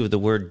tattoo of the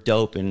word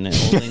dope in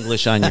Old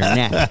English on your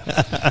neck.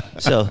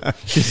 So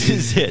this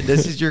is it.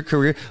 This is your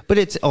career. But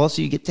it's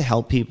also, you get to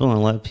help people, and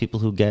a lot of people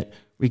who get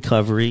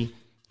recovery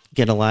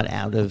get a lot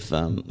out of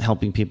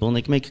helping people, and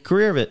they can make a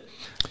career of it.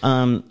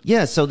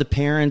 So the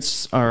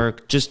parents are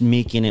just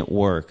making it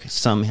work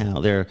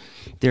somehow.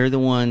 They're the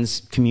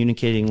ones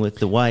communicating with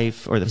the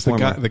wife or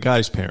The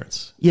guy's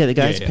parents. Yeah, the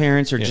guy's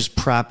parents are just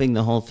propping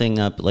the whole thing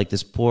up. Like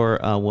this poor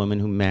woman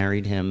who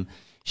married him,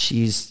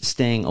 she's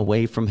staying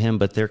away from him,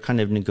 but they're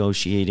kind of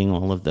negotiating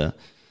all of the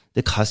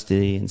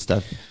custody and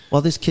stuff.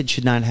 Well, this kid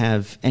should not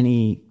have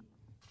any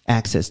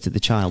access to the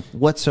child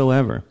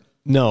whatsoever.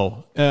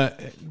 No,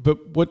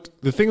 but what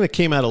the thing that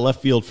came out of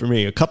left field for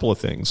me, a couple of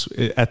things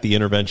at the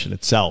intervention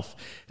itself.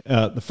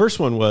 The first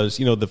one was,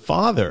 the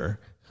father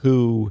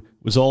who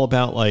was all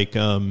about like,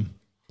 he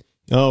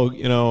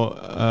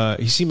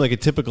seemed like a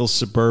typical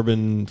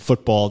suburban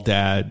football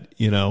dad,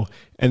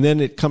 and then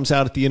it comes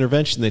out at the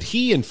intervention that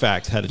he, in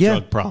fact, had a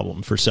drug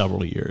problem for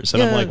several years.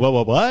 And I'm like,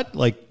 what?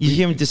 Like, you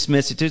hear him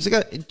dismiss it. There's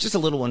just a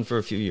little one for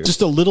a few years.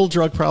 Just a little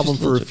drug problem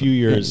for a few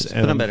years.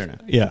 But I'm better now.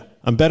 Yeah,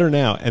 I'm better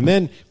now. And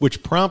then,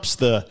 which prompts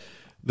the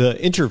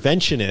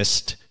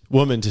interventionist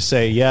woman to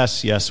say,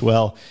 yes,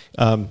 well,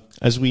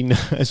 as we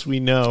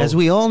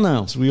all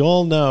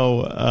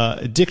know,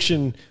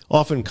 addiction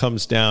often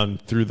comes down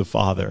through the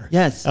father.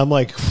 Yes. I'm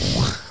like,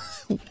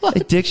 what?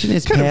 Addiction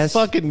is what kind passed.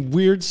 of fucking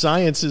weird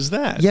science is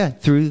that? Yeah,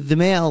 through the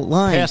male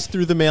line. Passed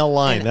through the male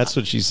line. And that's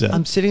what she said.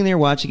 I'm sitting there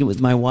watching it with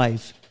my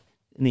wife,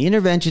 and the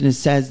interventionist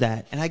says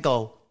that, and I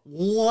go,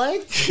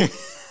 what?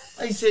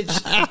 I said,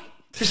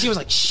 Christine was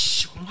like,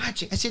 shh, I'm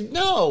watching. I said,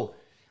 no.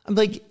 I'm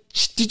like,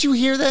 did you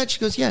hear that?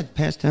 She goes, yeah, it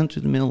passed down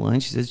through the middle line.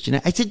 She says,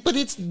 Jeanette. I said, but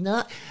it's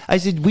not. I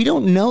said, we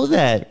don't know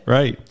that.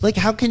 Right. Like,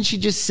 how can she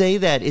just say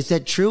that? Is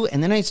that true?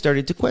 And then I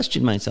started to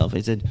question myself. I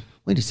said,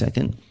 wait a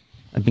second.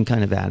 I've been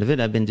kind of out of it.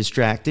 I've been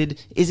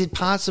distracted. Is it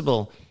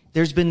possible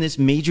there's been this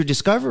major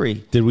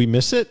discovery? Did we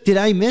miss it? Did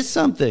I miss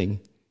something?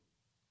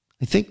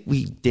 I think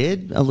we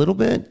did a little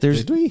bit.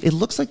 Did we? It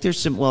looks like there's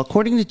some, well,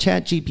 according to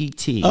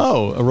ChatGPT.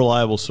 Oh, a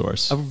reliable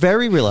source. A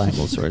very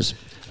reliable source.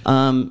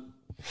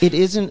 It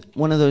isn't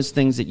one of those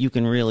things that you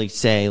can really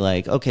say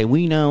like, okay,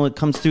 we know it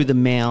comes through the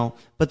mail,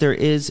 but there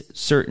is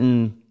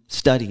certain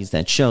studies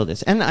that show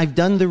this. And I've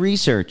done the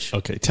research.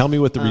 Okay, tell me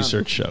what the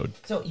research showed.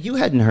 So you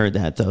hadn't heard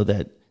that, though,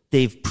 that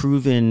they've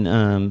proven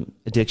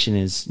addiction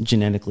is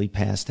genetically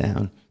passed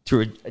down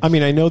through. I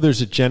mean, I know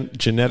there's a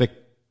genetic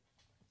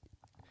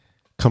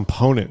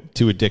component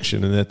to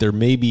addiction and that there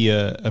may be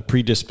a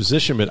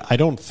predisposition, but I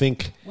don't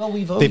think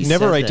they've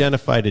never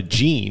identified a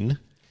gene.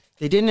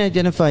 They didn't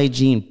identify a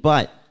gene,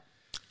 but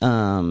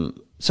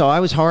so I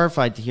was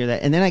horrified to hear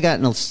that. And then I got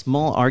in a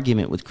small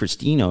argument with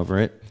Christine over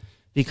it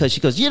because she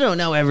goes, you don't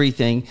know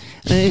everything.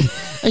 And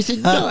I said,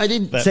 no, I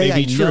didn't say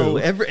I know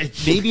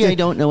everything. Maybe I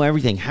don't know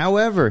everything.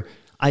 However,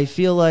 I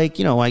feel like,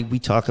 we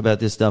talk about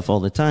this stuff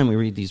all the time. We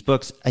read these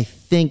books. I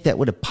think that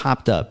would have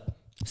popped up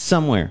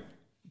somewhere.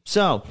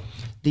 So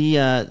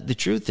the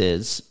truth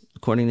is,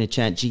 according to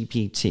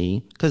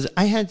ChatGPT, because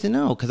I had to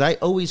know, because I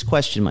always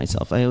question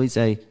myself. I always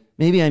say,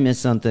 maybe I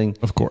missed something.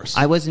 Of course.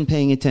 I wasn't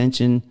paying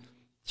attention.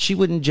 She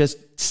wouldn't just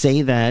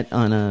say that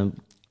on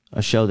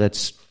a show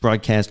that's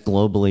broadcast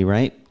globally,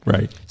 right?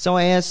 Right. So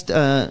I asked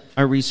our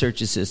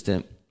research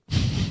assistant,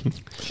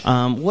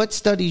 what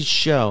studies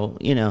show,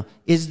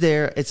 is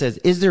there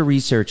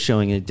research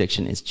showing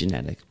addiction is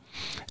genetic?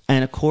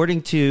 And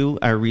according to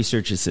our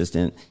research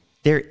assistant,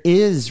 there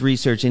is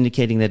research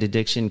indicating that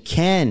addiction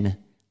can,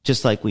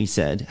 just like we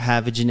said,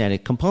 have a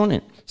genetic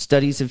component.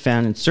 Studies have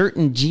found that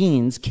certain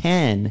genes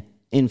can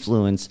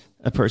influence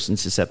a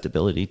person's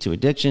susceptibility to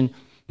addiction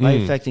by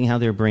affecting how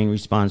their brain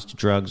responds to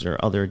drugs or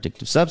other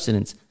addictive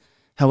substances.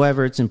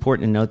 However, it's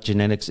important to note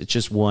genetics, it's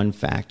just one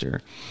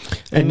factor.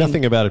 And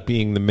nothing about it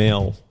being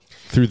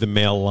through the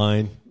male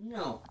line.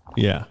 No.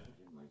 Yeah.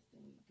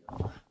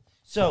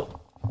 So,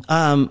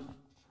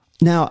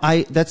 now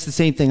that's the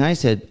same thing I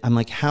said. I'm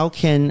like, how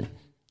can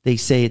they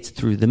say it's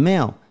through the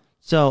male?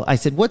 So I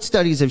said, what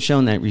studies have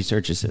shown that,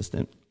 research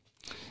assistant?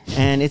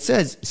 And it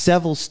says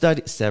several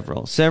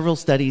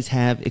studies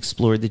have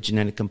explored the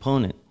genetic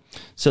component.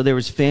 So there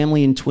was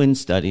family and twin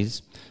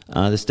studies.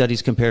 The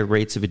studies compared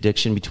rates of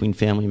addiction between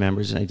family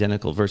members and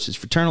identical versus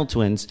fraternal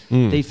twins.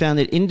 They found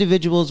that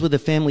individuals with a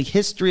family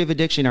history of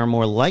addiction are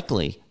more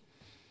likely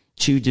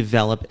to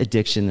develop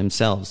addiction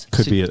themselves.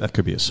 That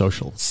could be a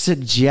social.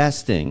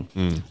 Suggesting.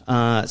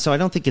 So I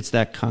don't think it's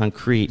that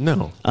concrete.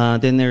 No.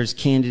 Then there's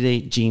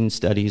candidate gene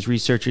studies.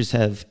 Researchers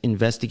have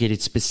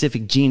investigated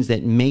specific genes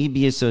that may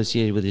be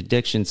associated with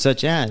addiction,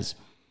 such as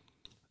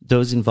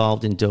those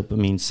involved in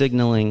dopamine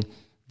signaling,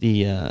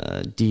 the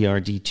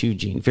DRD2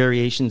 gene.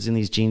 Variations in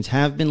these genes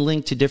have been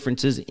linked to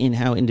differences in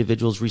how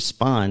individuals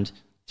respond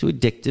to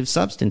addictive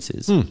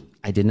substances.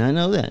 I did not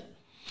know that.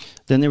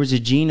 Then there was a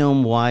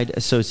genome-wide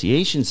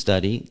association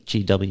study,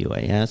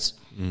 GWAS,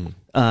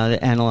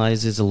 that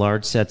analyzes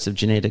large sets of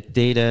genetic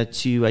data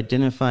to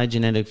identify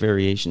genetic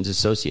variations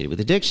associated with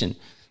addiction.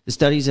 The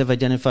studies have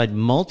identified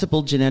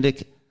multiple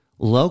genetic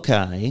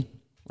loci,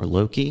 or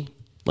Loki,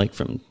 like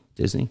from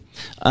Disney,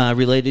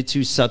 related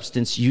to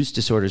substance use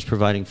disorders,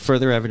 providing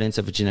further evidence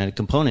of a genetic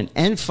component.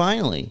 And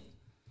finally,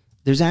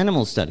 there's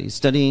animal studies.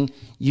 Studying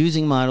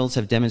using models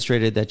have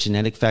demonstrated that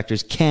genetic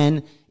factors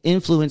can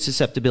influence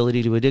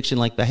susceptibility to addiction,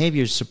 like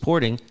behaviors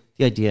supporting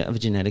the idea of a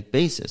genetic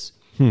basis.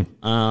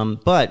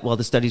 But while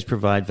the studies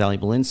provide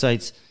valuable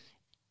insights,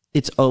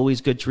 it's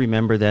always good to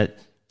remember that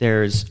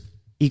there's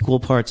equal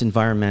parts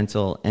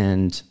environmental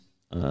and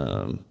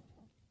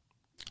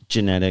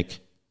genetic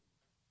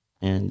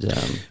and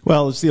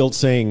well, it's the old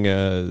saying,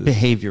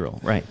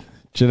 behavioral, right?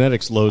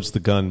 Genetics loads the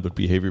gun, but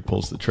behavior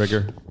pulls the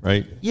trigger,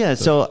 right? Yeah,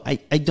 so I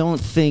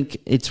don't think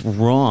it's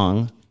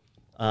wrong,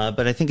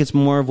 but I think it's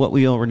more of what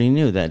we already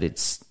knew, that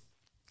it's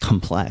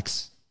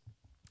complex.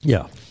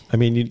 Yeah. I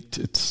mean,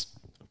 it's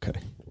okay.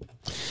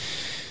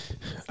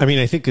 I mean,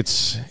 I think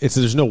it's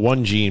there's no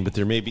one gene, but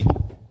there may be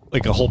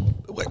like a whole.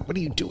 What are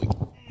you doing?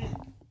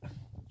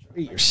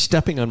 You're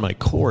stepping on my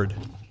cord.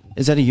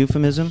 Is that a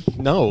euphemism?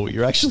 No,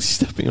 you're actually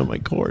stepping on my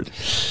cord.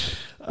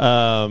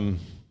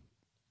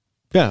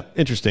 Yeah,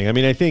 interesting. I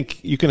mean, I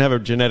think you can have a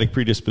genetic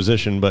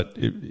predisposition, but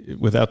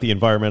without the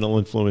environmental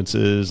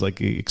influences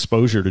like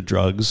exposure to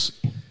drugs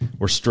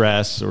or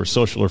stress or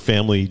social or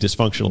family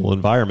dysfunctional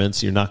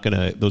environments, you're not going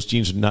to, those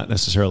genes are not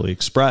necessarily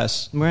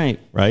express.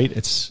 Right. Right?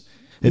 It's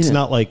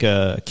not like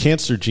a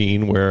cancer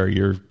gene where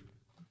you're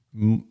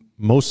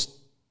most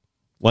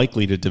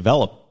likely to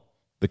develop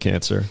the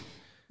cancer.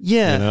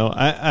 Yeah. You know,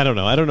 I don't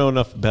know. I don't know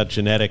enough about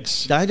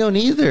genetics. I don't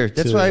either.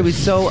 That's why I was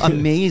so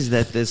amazed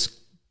that this,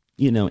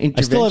 intervention.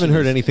 I still haven't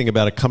heard anything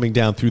about it coming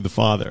down through the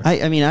father.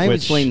 I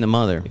would blame the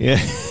mother. Yeah.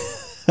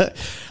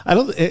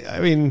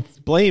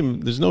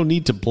 Blame, there's no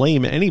need to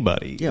blame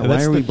anybody. Yeah,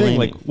 why are we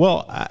blaming?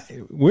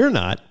 We're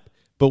not,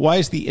 but why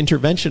is the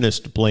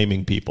interventionist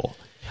blaming people?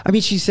 I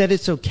mean, she said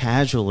it so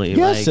casually.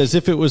 Yes, as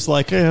if it was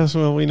like, yes,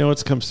 well, we know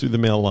it comes through the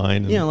male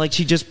line. Like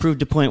she just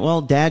proved a point.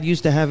 Well, dad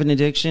used to have an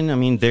addiction. I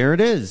mean, there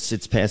it is.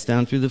 It's passed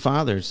down through the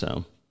father.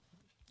 So,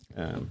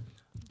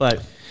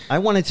 but I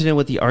wanted to know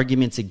what the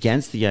arguments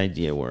against the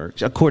idea were,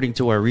 according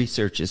to our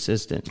research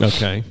assistant.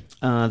 Okay.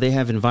 They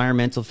have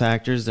environmental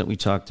factors that we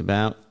talked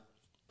about,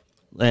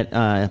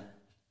 that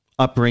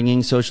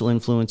upbringing, social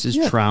influences,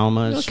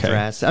 trauma,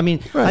 stress. I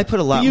mean, I put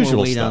a lot more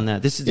weight on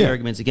that. This is the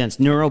arguments against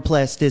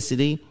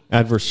neuroplasticity,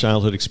 adverse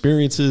childhood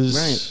experiences,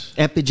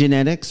 right?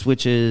 Epigenetics,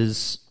 which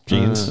is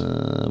genes,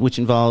 which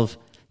involve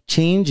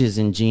changes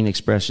in gene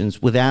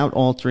expressions without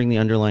altering the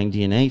underlying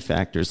DNA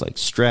factors like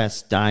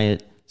stress,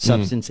 diet,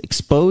 substance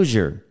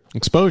exposure.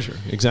 Exposure,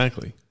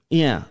 exactly.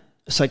 Yeah.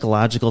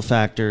 Psychological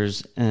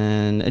factors,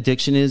 and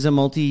addiction is a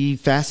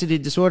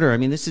multifaceted disorder. I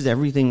mean, this is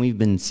everything we've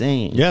been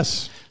saying.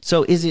 Yes.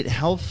 So is it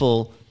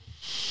helpful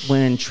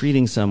when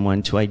treating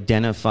someone to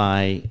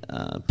identify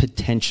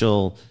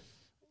potential,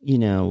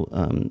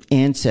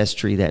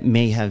 ancestry that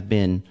may have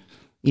been,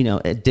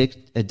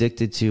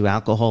 addicted to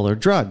alcohol or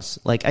drugs?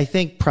 Like, I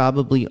think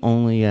probably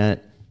only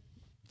at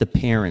the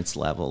parents'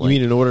 level. You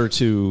mean in order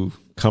to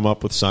come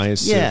up with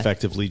science to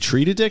effectively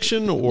treat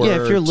addiction, or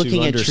if you're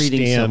looking at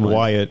treating someone,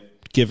 why a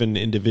given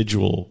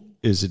individual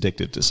is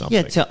addicted to something?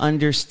 Yeah, to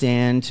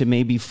understand, to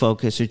maybe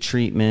focus a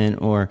treatment,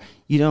 or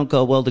you don't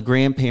go, well, the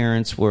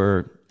grandparents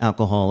were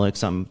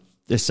alcoholics on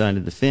this side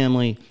of the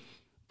family,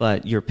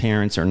 but your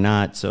parents are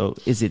not. So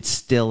is it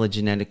still a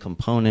genetic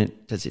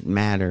component? Does it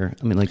matter?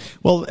 I mean,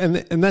 well,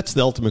 and that's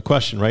the ultimate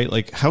question, right?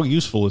 Like, how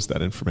useful is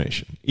that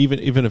information,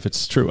 even if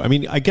it's true? I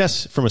mean, I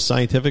guess from a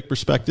scientific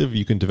perspective,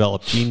 you can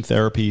develop gene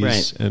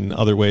therapies and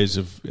other ways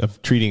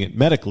of treating it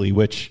medically,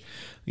 which,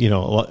 a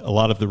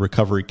lot of the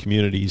recovery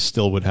communities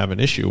still would have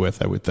an issue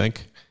with, I would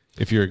think,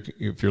 if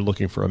you're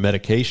looking for a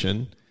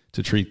medication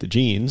to treat the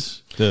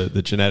genes,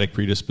 the genetic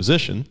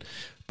predisposition.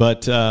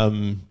 But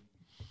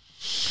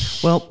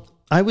well,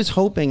 I was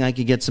hoping I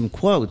could get some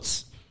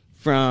quotes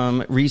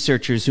from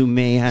researchers who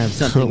may have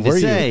something to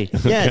say.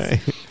 Yes.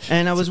 Okay.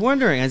 And I was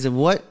wondering, I said,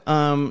 what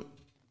are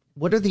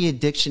the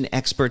addiction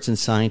experts and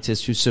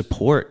scientists who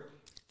support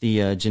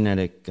the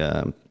genetic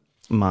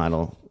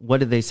model? What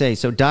did they say?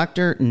 So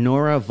Dr.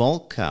 Nora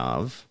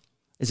Volkov,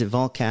 is it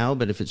Volkow?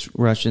 But if it's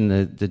Russian,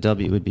 the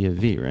W would be a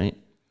V, right?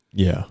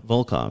 Yeah.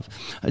 Volkov,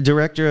 a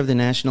director of the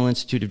National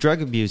Institute of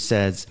Drug Abuse,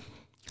 says,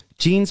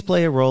 genes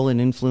play a role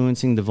in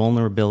influencing the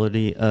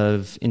vulnerability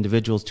of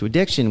individuals to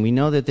addiction. We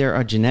know that there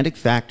are genetic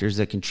factors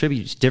that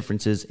contribute to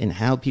differences in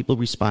how people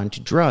respond to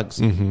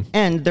drugs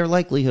and their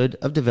likelihood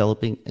of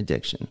developing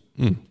addiction.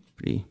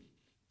 Pretty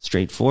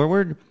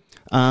straightforward.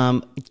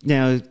 Now,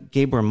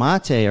 Gabor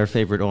Mate, our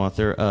favorite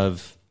author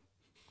of,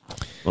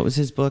 what was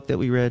his book that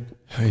we read?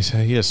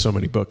 He has so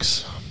many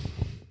books.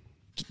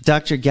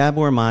 Dr.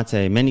 Gabor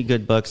Mate, many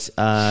good books.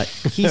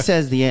 He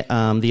says the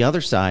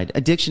other side,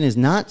 addiction is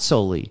not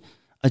solely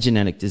a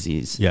genetic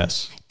disease.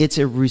 Yes. It's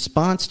a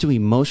response to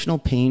emotional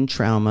pain,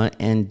 trauma,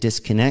 and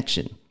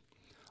disconnection.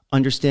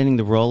 Understanding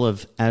the role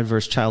of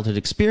adverse childhood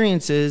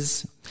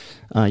experiences,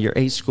 your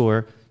ACE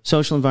score,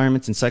 social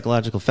environments, and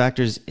psychological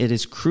factors, it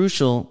is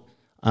crucial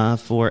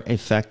for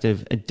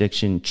effective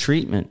addiction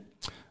treatment.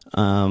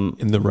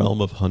 In the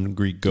realm of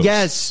hungry ghosts.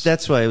 Yes,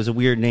 that's why it was a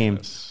weird name.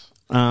 Yes.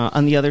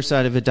 On the other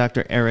side of it,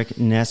 Dr. Eric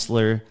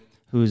Nestler,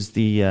 who's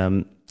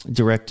the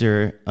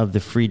director of the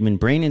Friedman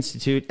Brain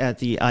Institute at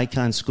the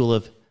Icahn School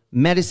of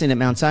Medicine at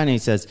Mount Sinai,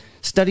 says,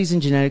 studies in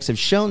genetics have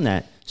shown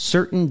that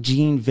certain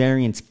gene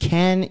variants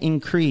can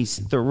increase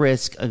the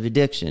risk of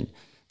addiction.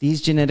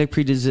 These genetic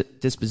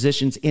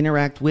predispositions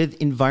interact with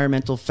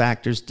environmental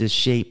factors to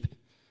shape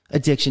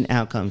addiction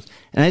outcomes.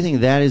 And I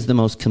think that is the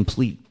most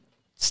complete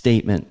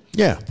statement.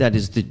 Yeah. That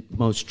is the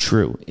most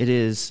true. It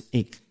is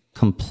a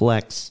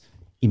complex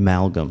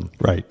amalgam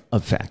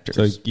of factors.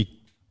 So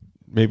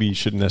maybe you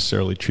shouldn't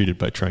necessarily treat it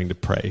by trying to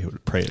pray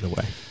it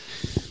away.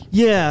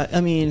 Yeah,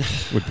 I mean,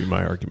 would be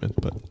my argument,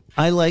 but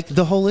I like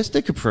the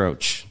holistic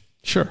approach.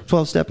 Sure.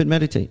 12-step and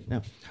meditate.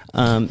 No.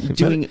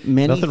 Doing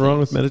many nothing wrong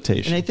things. with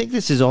meditation. And I think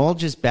this is all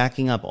just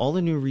backing up. All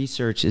the new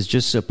research is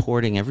just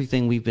supporting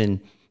everything we've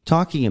been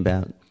talking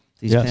about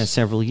these past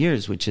several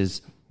years, which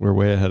is we're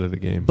way ahead of the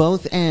game.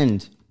 Both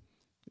end,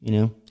 you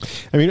know.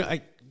 I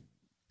mean,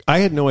 I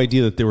had no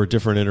idea that there were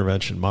different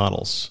intervention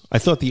models. I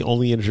thought the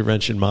only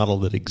intervention model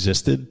that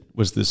existed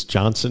was this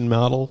Johnson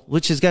model,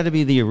 which has got to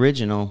be the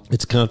original.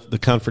 It's the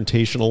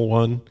confrontational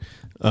one.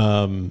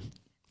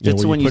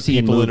 That's the one you put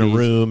see people in a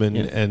room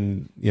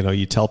and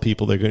you tell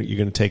people you're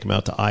going to take them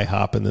out to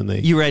IHOP, and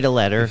then you write a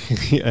letter,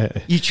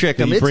 you trick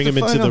them, you bring them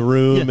into the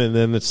room, and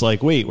then it's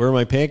like, wait, where are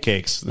my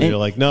pancakes? And you're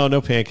like,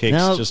 no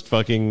pancakes, just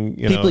fucking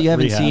people you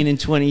haven't rehab. seen in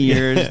 20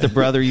 years, the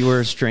brother you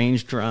were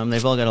estranged from.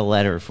 They've all got a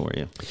letter for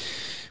you.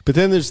 But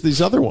then there's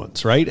these other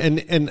ones, right?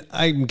 And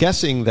I'm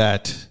guessing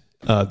that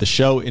the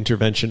show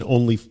Intervention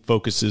only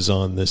focuses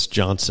on this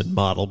Johnson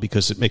model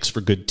because it makes for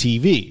good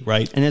TV,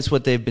 right? And that's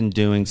what they've been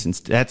doing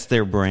since that's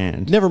their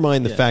brand. Never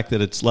mind the fact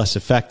that it's less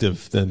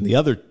effective than the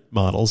other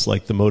models,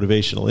 like the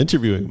motivational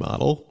interviewing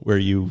model, where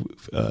you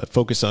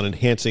focus on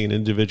enhancing an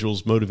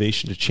individual's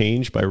motivation to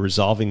change by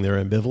resolving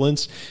their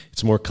ambivalence.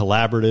 It's more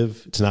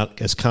collaborative. It's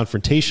not as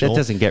confrontational. That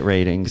doesn't get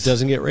ratings. It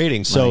doesn't get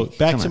ratings. So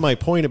back to my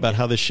point about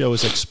how this show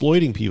is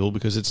exploiting people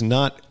because it's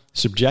not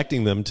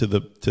subjecting them to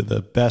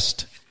the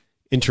best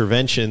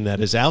intervention that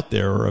is out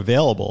there or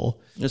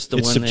available. It's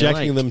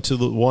subjecting them to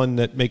the one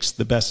that makes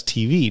the best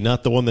TV,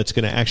 not the one that's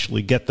going to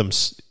actually get them,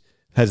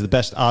 has the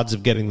best odds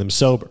of getting them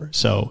sober.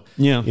 So,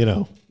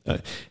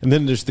 and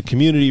then there's the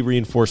community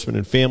reinforcement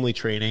and family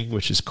training,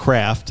 which is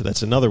CRAFT.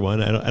 That's another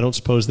one. I don't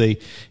suppose they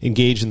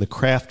engage in the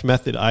CRAFT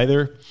method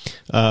either,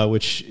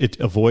 which it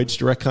avoids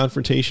direct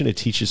confrontation. It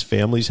teaches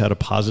families how to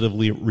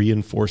positively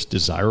reinforce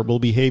desirable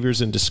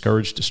behaviors and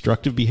discourage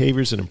destructive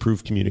behaviors and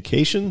improve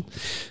communication.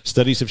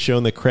 Studies have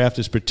shown that CRAFT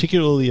is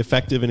particularly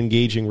effective in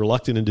engaging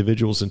reluctant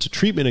individuals into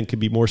treatment and can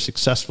be more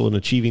successful in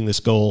achieving this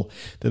goal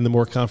than the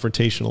more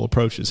confrontational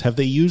approaches. Have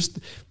they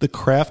used the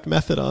CRAFT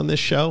method on this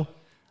show?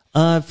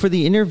 For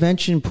the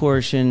intervention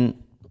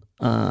portion,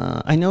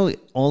 I know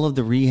all of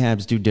the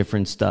rehabs do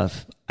different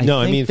stuff. I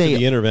mean for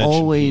the intervention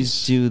always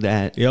piece. Do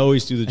that. They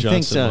always do the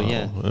Johnson model.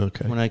 Yeah.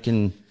 Okay. When I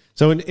can.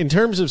 So in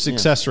terms of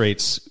success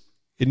rates,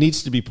 it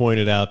needs to be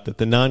pointed out that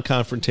the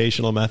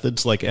non-confrontational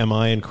methods like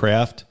MI and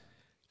CRAFT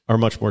are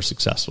much more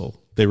successful.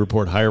 They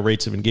report higher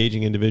rates of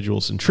engaging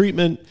individuals in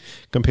treatment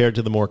compared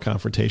to the more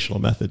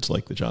confrontational methods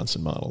like the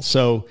Johnson model.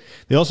 So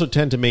they also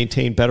tend to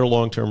maintain better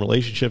long-term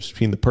relationships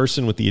between the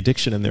person with the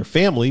addiction and their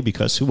family,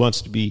 because who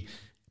wants to be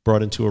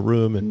brought into a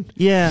room and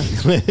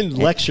and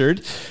lectured?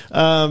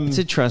 It's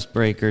a trust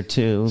breaker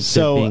too.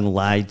 So being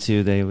lied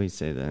to, they always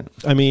say that.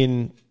 I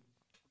mean,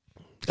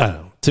 I don't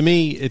know. To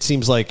me, it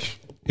seems like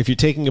if you're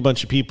taking a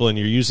bunch of people and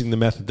you're using the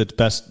method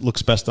that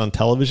looks best on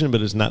television,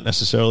 but is not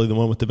necessarily the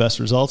one with the best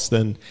results,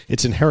 then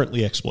it's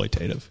inherently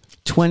exploitative.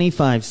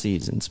 25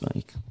 seasons,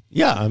 Mike.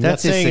 Yeah, I'm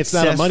not saying it's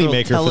not a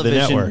moneymaker for the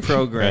network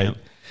program.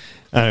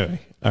 Right? Anyway,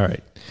 all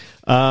right.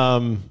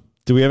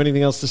 Do we have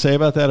anything else to say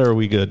about that, or are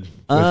we good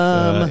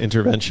with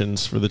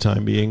interventions for the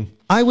time being?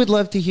 I would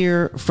love to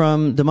hear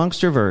from the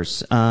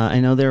Monksterverse. I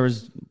know there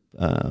was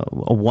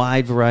a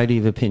wide variety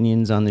of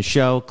opinions on the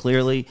show.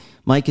 Clearly,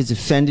 Mike is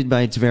offended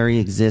by its very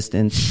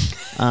existence.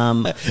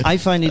 I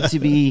find it to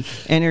be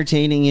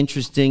entertaining,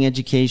 interesting,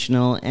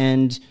 educational,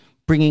 and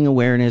bringing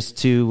awareness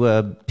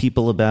to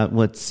people about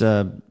what's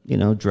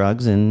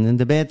drugs and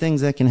the bad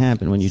things that can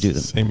happen when you do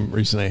them. Same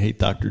reason I hate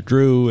Dr.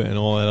 Drew and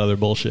all that other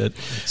bullshit.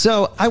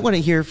 So I want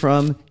to hear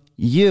from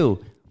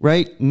you.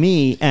 Write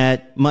me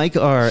at Mike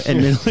R at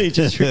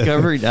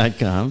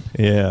middleagesrecovery.com.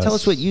 Yeah. Tell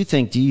us what you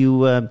think. Do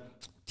you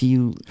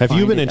have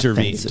you been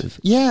intervened? Offensive?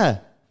 Yeah.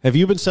 Have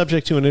you been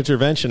subject to an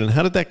intervention, and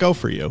how did that go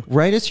for you?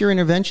 Write us your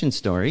intervention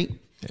story,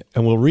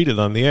 and we'll read it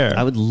on the air.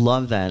 I would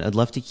love that. I'd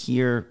love to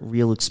hear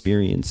real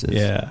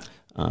experiences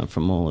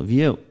from all of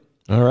you.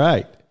 All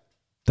right.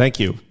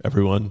 Thank you,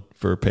 everyone,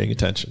 for paying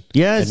attention.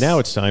 Yes. And now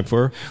it's time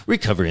for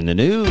Recovery in the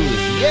News.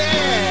 Yeah.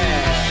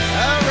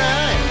 All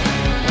right.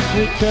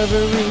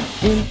 Recovery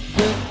in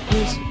the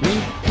news.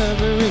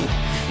 Recovery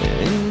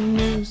in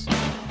the news.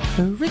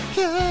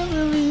 Recovery.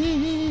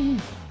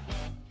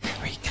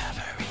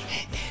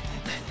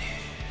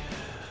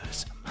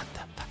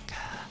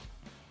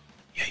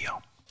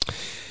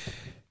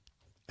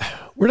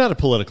 We're not a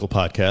political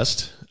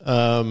podcast,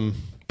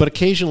 but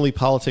occasionally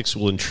politics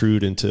will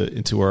intrude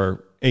into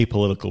our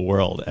apolitical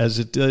world, as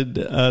it did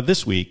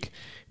this week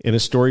in a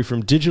story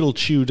from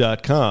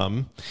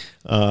digitalchew.com,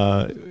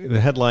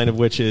 the headline of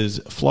which is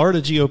Florida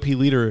GOP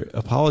leader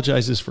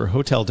apologizes for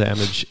hotel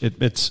damage,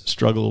 admits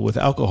struggle with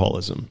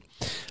alcoholism.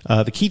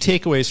 The key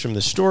takeaways from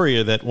the story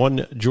are that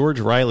one George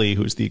Riley,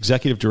 who's the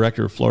executive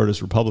director of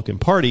Florida's Republican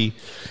Party,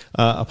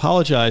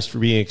 apologized for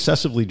being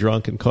excessively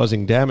drunk and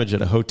causing damage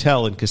at a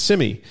hotel in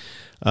Kissimmee.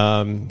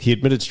 He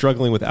admitted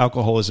struggling with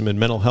alcoholism and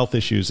mental health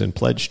issues and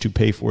pledged to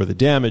pay for the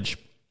damage.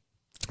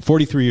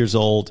 43 years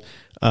old.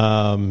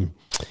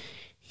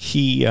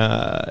 He,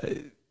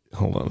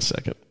 hold on a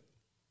second.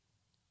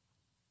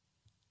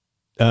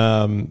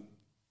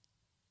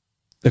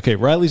 Okay,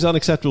 Riley's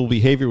unacceptable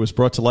behavior was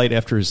brought to light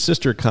after his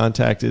sister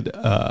contacted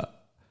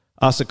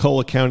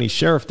Osceola County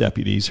Sheriff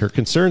deputies. Her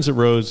concerns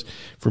arose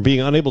from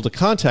being unable to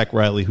contact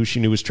Riley, who she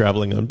knew was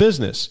traveling on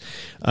business.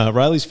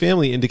 Riley's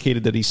family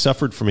indicated that he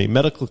suffered from a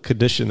medical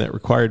condition that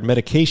required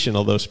medication,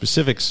 although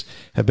specifics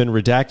have been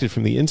redacted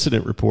from the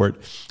incident report.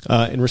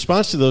 In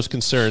response to those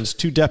concerns,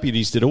 2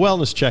 deputies did a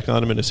wellness check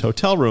on him in his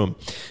hotel room.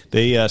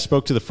 They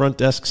spoke to the front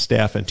desk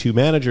staff and 2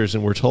 managers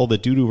and were told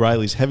that due to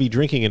Riley's heavy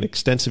drinking and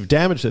extensive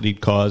damage that he'd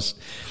caused,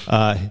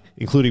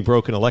 including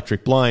broken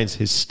electric blinds,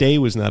 his stay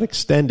was not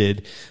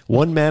extended.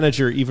 One manager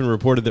even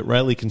reported that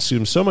Riley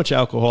consumed so much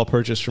alcohol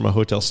purchased from a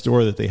hotel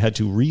store that they had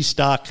to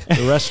restock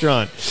the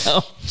restaurant.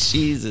 Oh,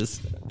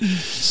 Jesus.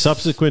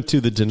 Subsequent to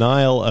the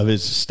denial of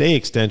his stay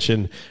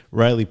extension,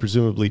 Riley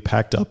presumably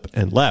packed up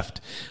and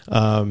left.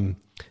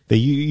 They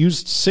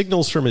used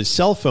signals from his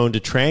cell phone to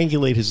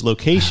triangulate his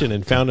location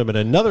and found him at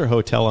another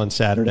hotel on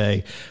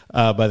Saturday.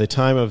 By the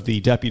time of the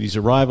deputies'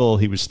 arrival,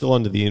 he was still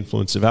under the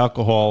influence of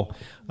alcohol,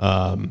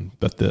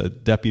 but the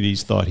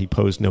deputies thought he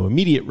posed no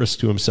immediate risk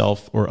to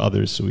himself or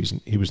others, so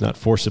he was not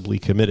forcibly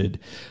committed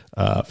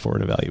for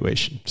an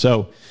evaluation.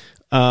 So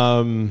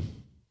I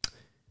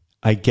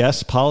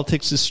guess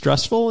politics is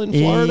stressful in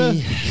Florida.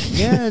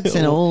 Yeah, it's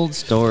an old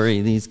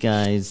story. These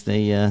guys,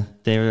 they're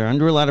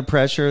under a lot of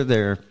pressure.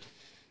 They're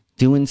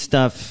doing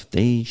stuff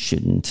they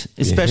shouldn't,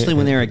 especially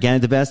when they're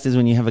against. The best is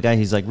when you have a guy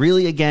who's like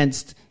really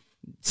against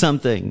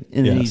something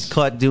and then he's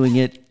caught doing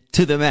it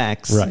to the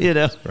max. Right. You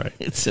know, right.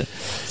 It's a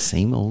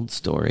same old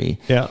story.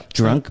 Yeah,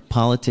 drunk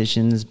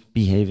politicians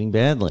behaving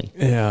badly.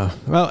 Yeah.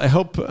 Well, I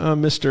hope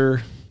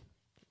Mr.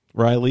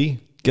 Riley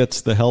gets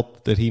the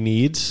help that he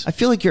needs. I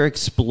feel like you're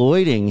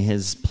exploiting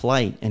his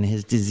plight and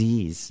his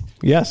disease.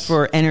 Yes,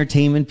 for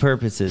entertainment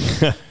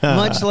purposes,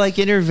 much like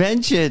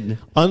intervention.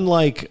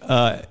 Unlike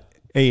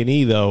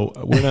A&E, though,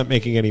 we're not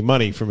making any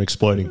money from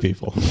exploiting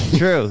people.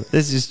 True.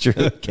 This is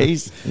true.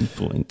 Case in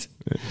point.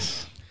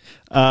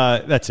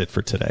 That's it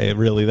for today.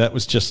 Really, that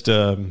was just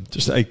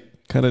I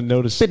kind of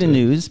noticed. Bit of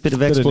news, bit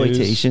of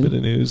exploitation. Bit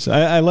of news.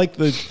 I like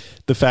the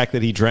fact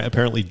that he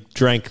apparently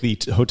drank the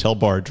hotel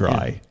bar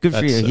dry. Yeah. Good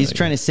for you. He's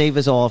trying to save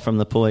us all from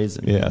the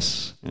poison.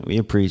 Yes. We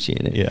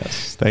appreciate it.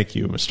 Yes. Thank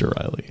you, Mr.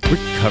 Riley.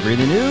 Recovery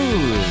the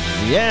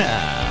news.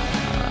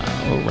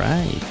 Yeah. All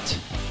right.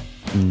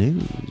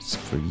 News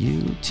for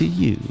you to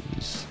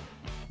use.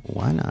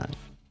 Why not?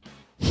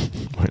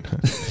 Why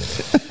not?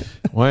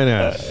 Why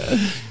not?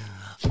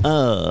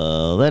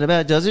 That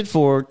about does it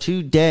for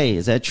today.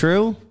 Is that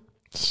true?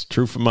 It's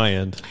true from my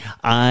end.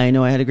 I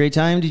know I had a great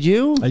time. Did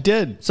you? I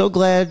did. So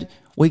glad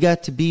we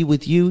got to be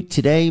with you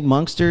today,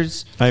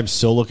 Monksters. I am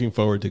so looking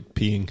forward to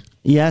peeing.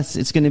 Yes,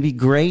 it's going to be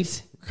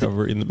great.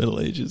 Recovery in the Middle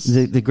Ages.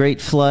 The great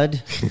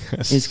flood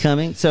is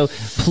coming. So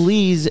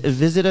please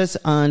visit us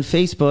on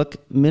Facebook,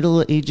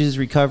 Middle Ages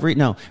Recovery.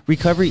 No,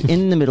 Recovery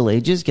in the Middle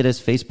Ages. Get us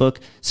Facebook,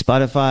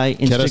 Spotify,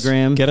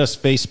 Instagram. Get us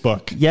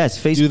Facebook.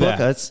 Yes, Facebook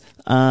us.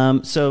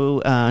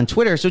 So on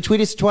Twitter. So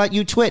tweet us,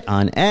 you twit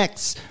on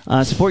X.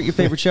 Support your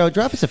favorite show.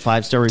 Drop us a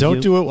 5-star review.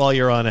 Don't do it while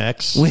you're on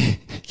X.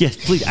 Yes,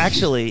 please.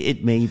 Actually,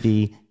 it may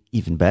be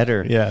even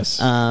better. Yes.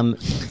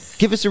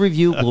 Give us a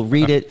review. We'll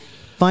read it.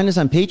 Find us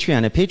on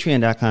Patreon at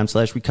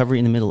patreon.com/recovery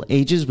in the Middle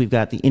Ages. We've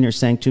got the Inner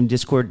Sanctum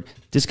Discord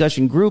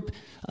discussion group.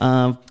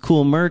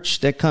 Cool merch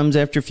that comes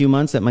after a few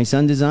months that my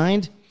son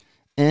designed.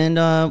 And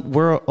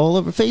we're all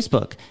over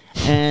Facebook.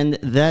 And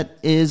that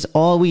is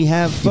all we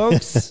have,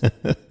 folks.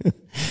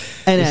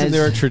 And isn't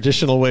there a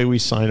traditional way we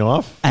sign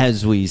off?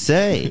 As we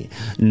say,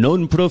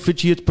 non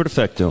proficiat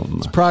perfectum.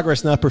 It's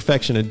progress, not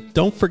perfection. And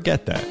don't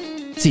forget that.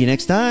 See you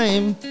next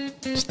time.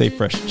 Stay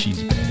fresh,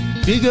 cheesy.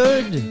 Be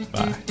good.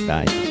 Bye.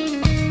 Bye.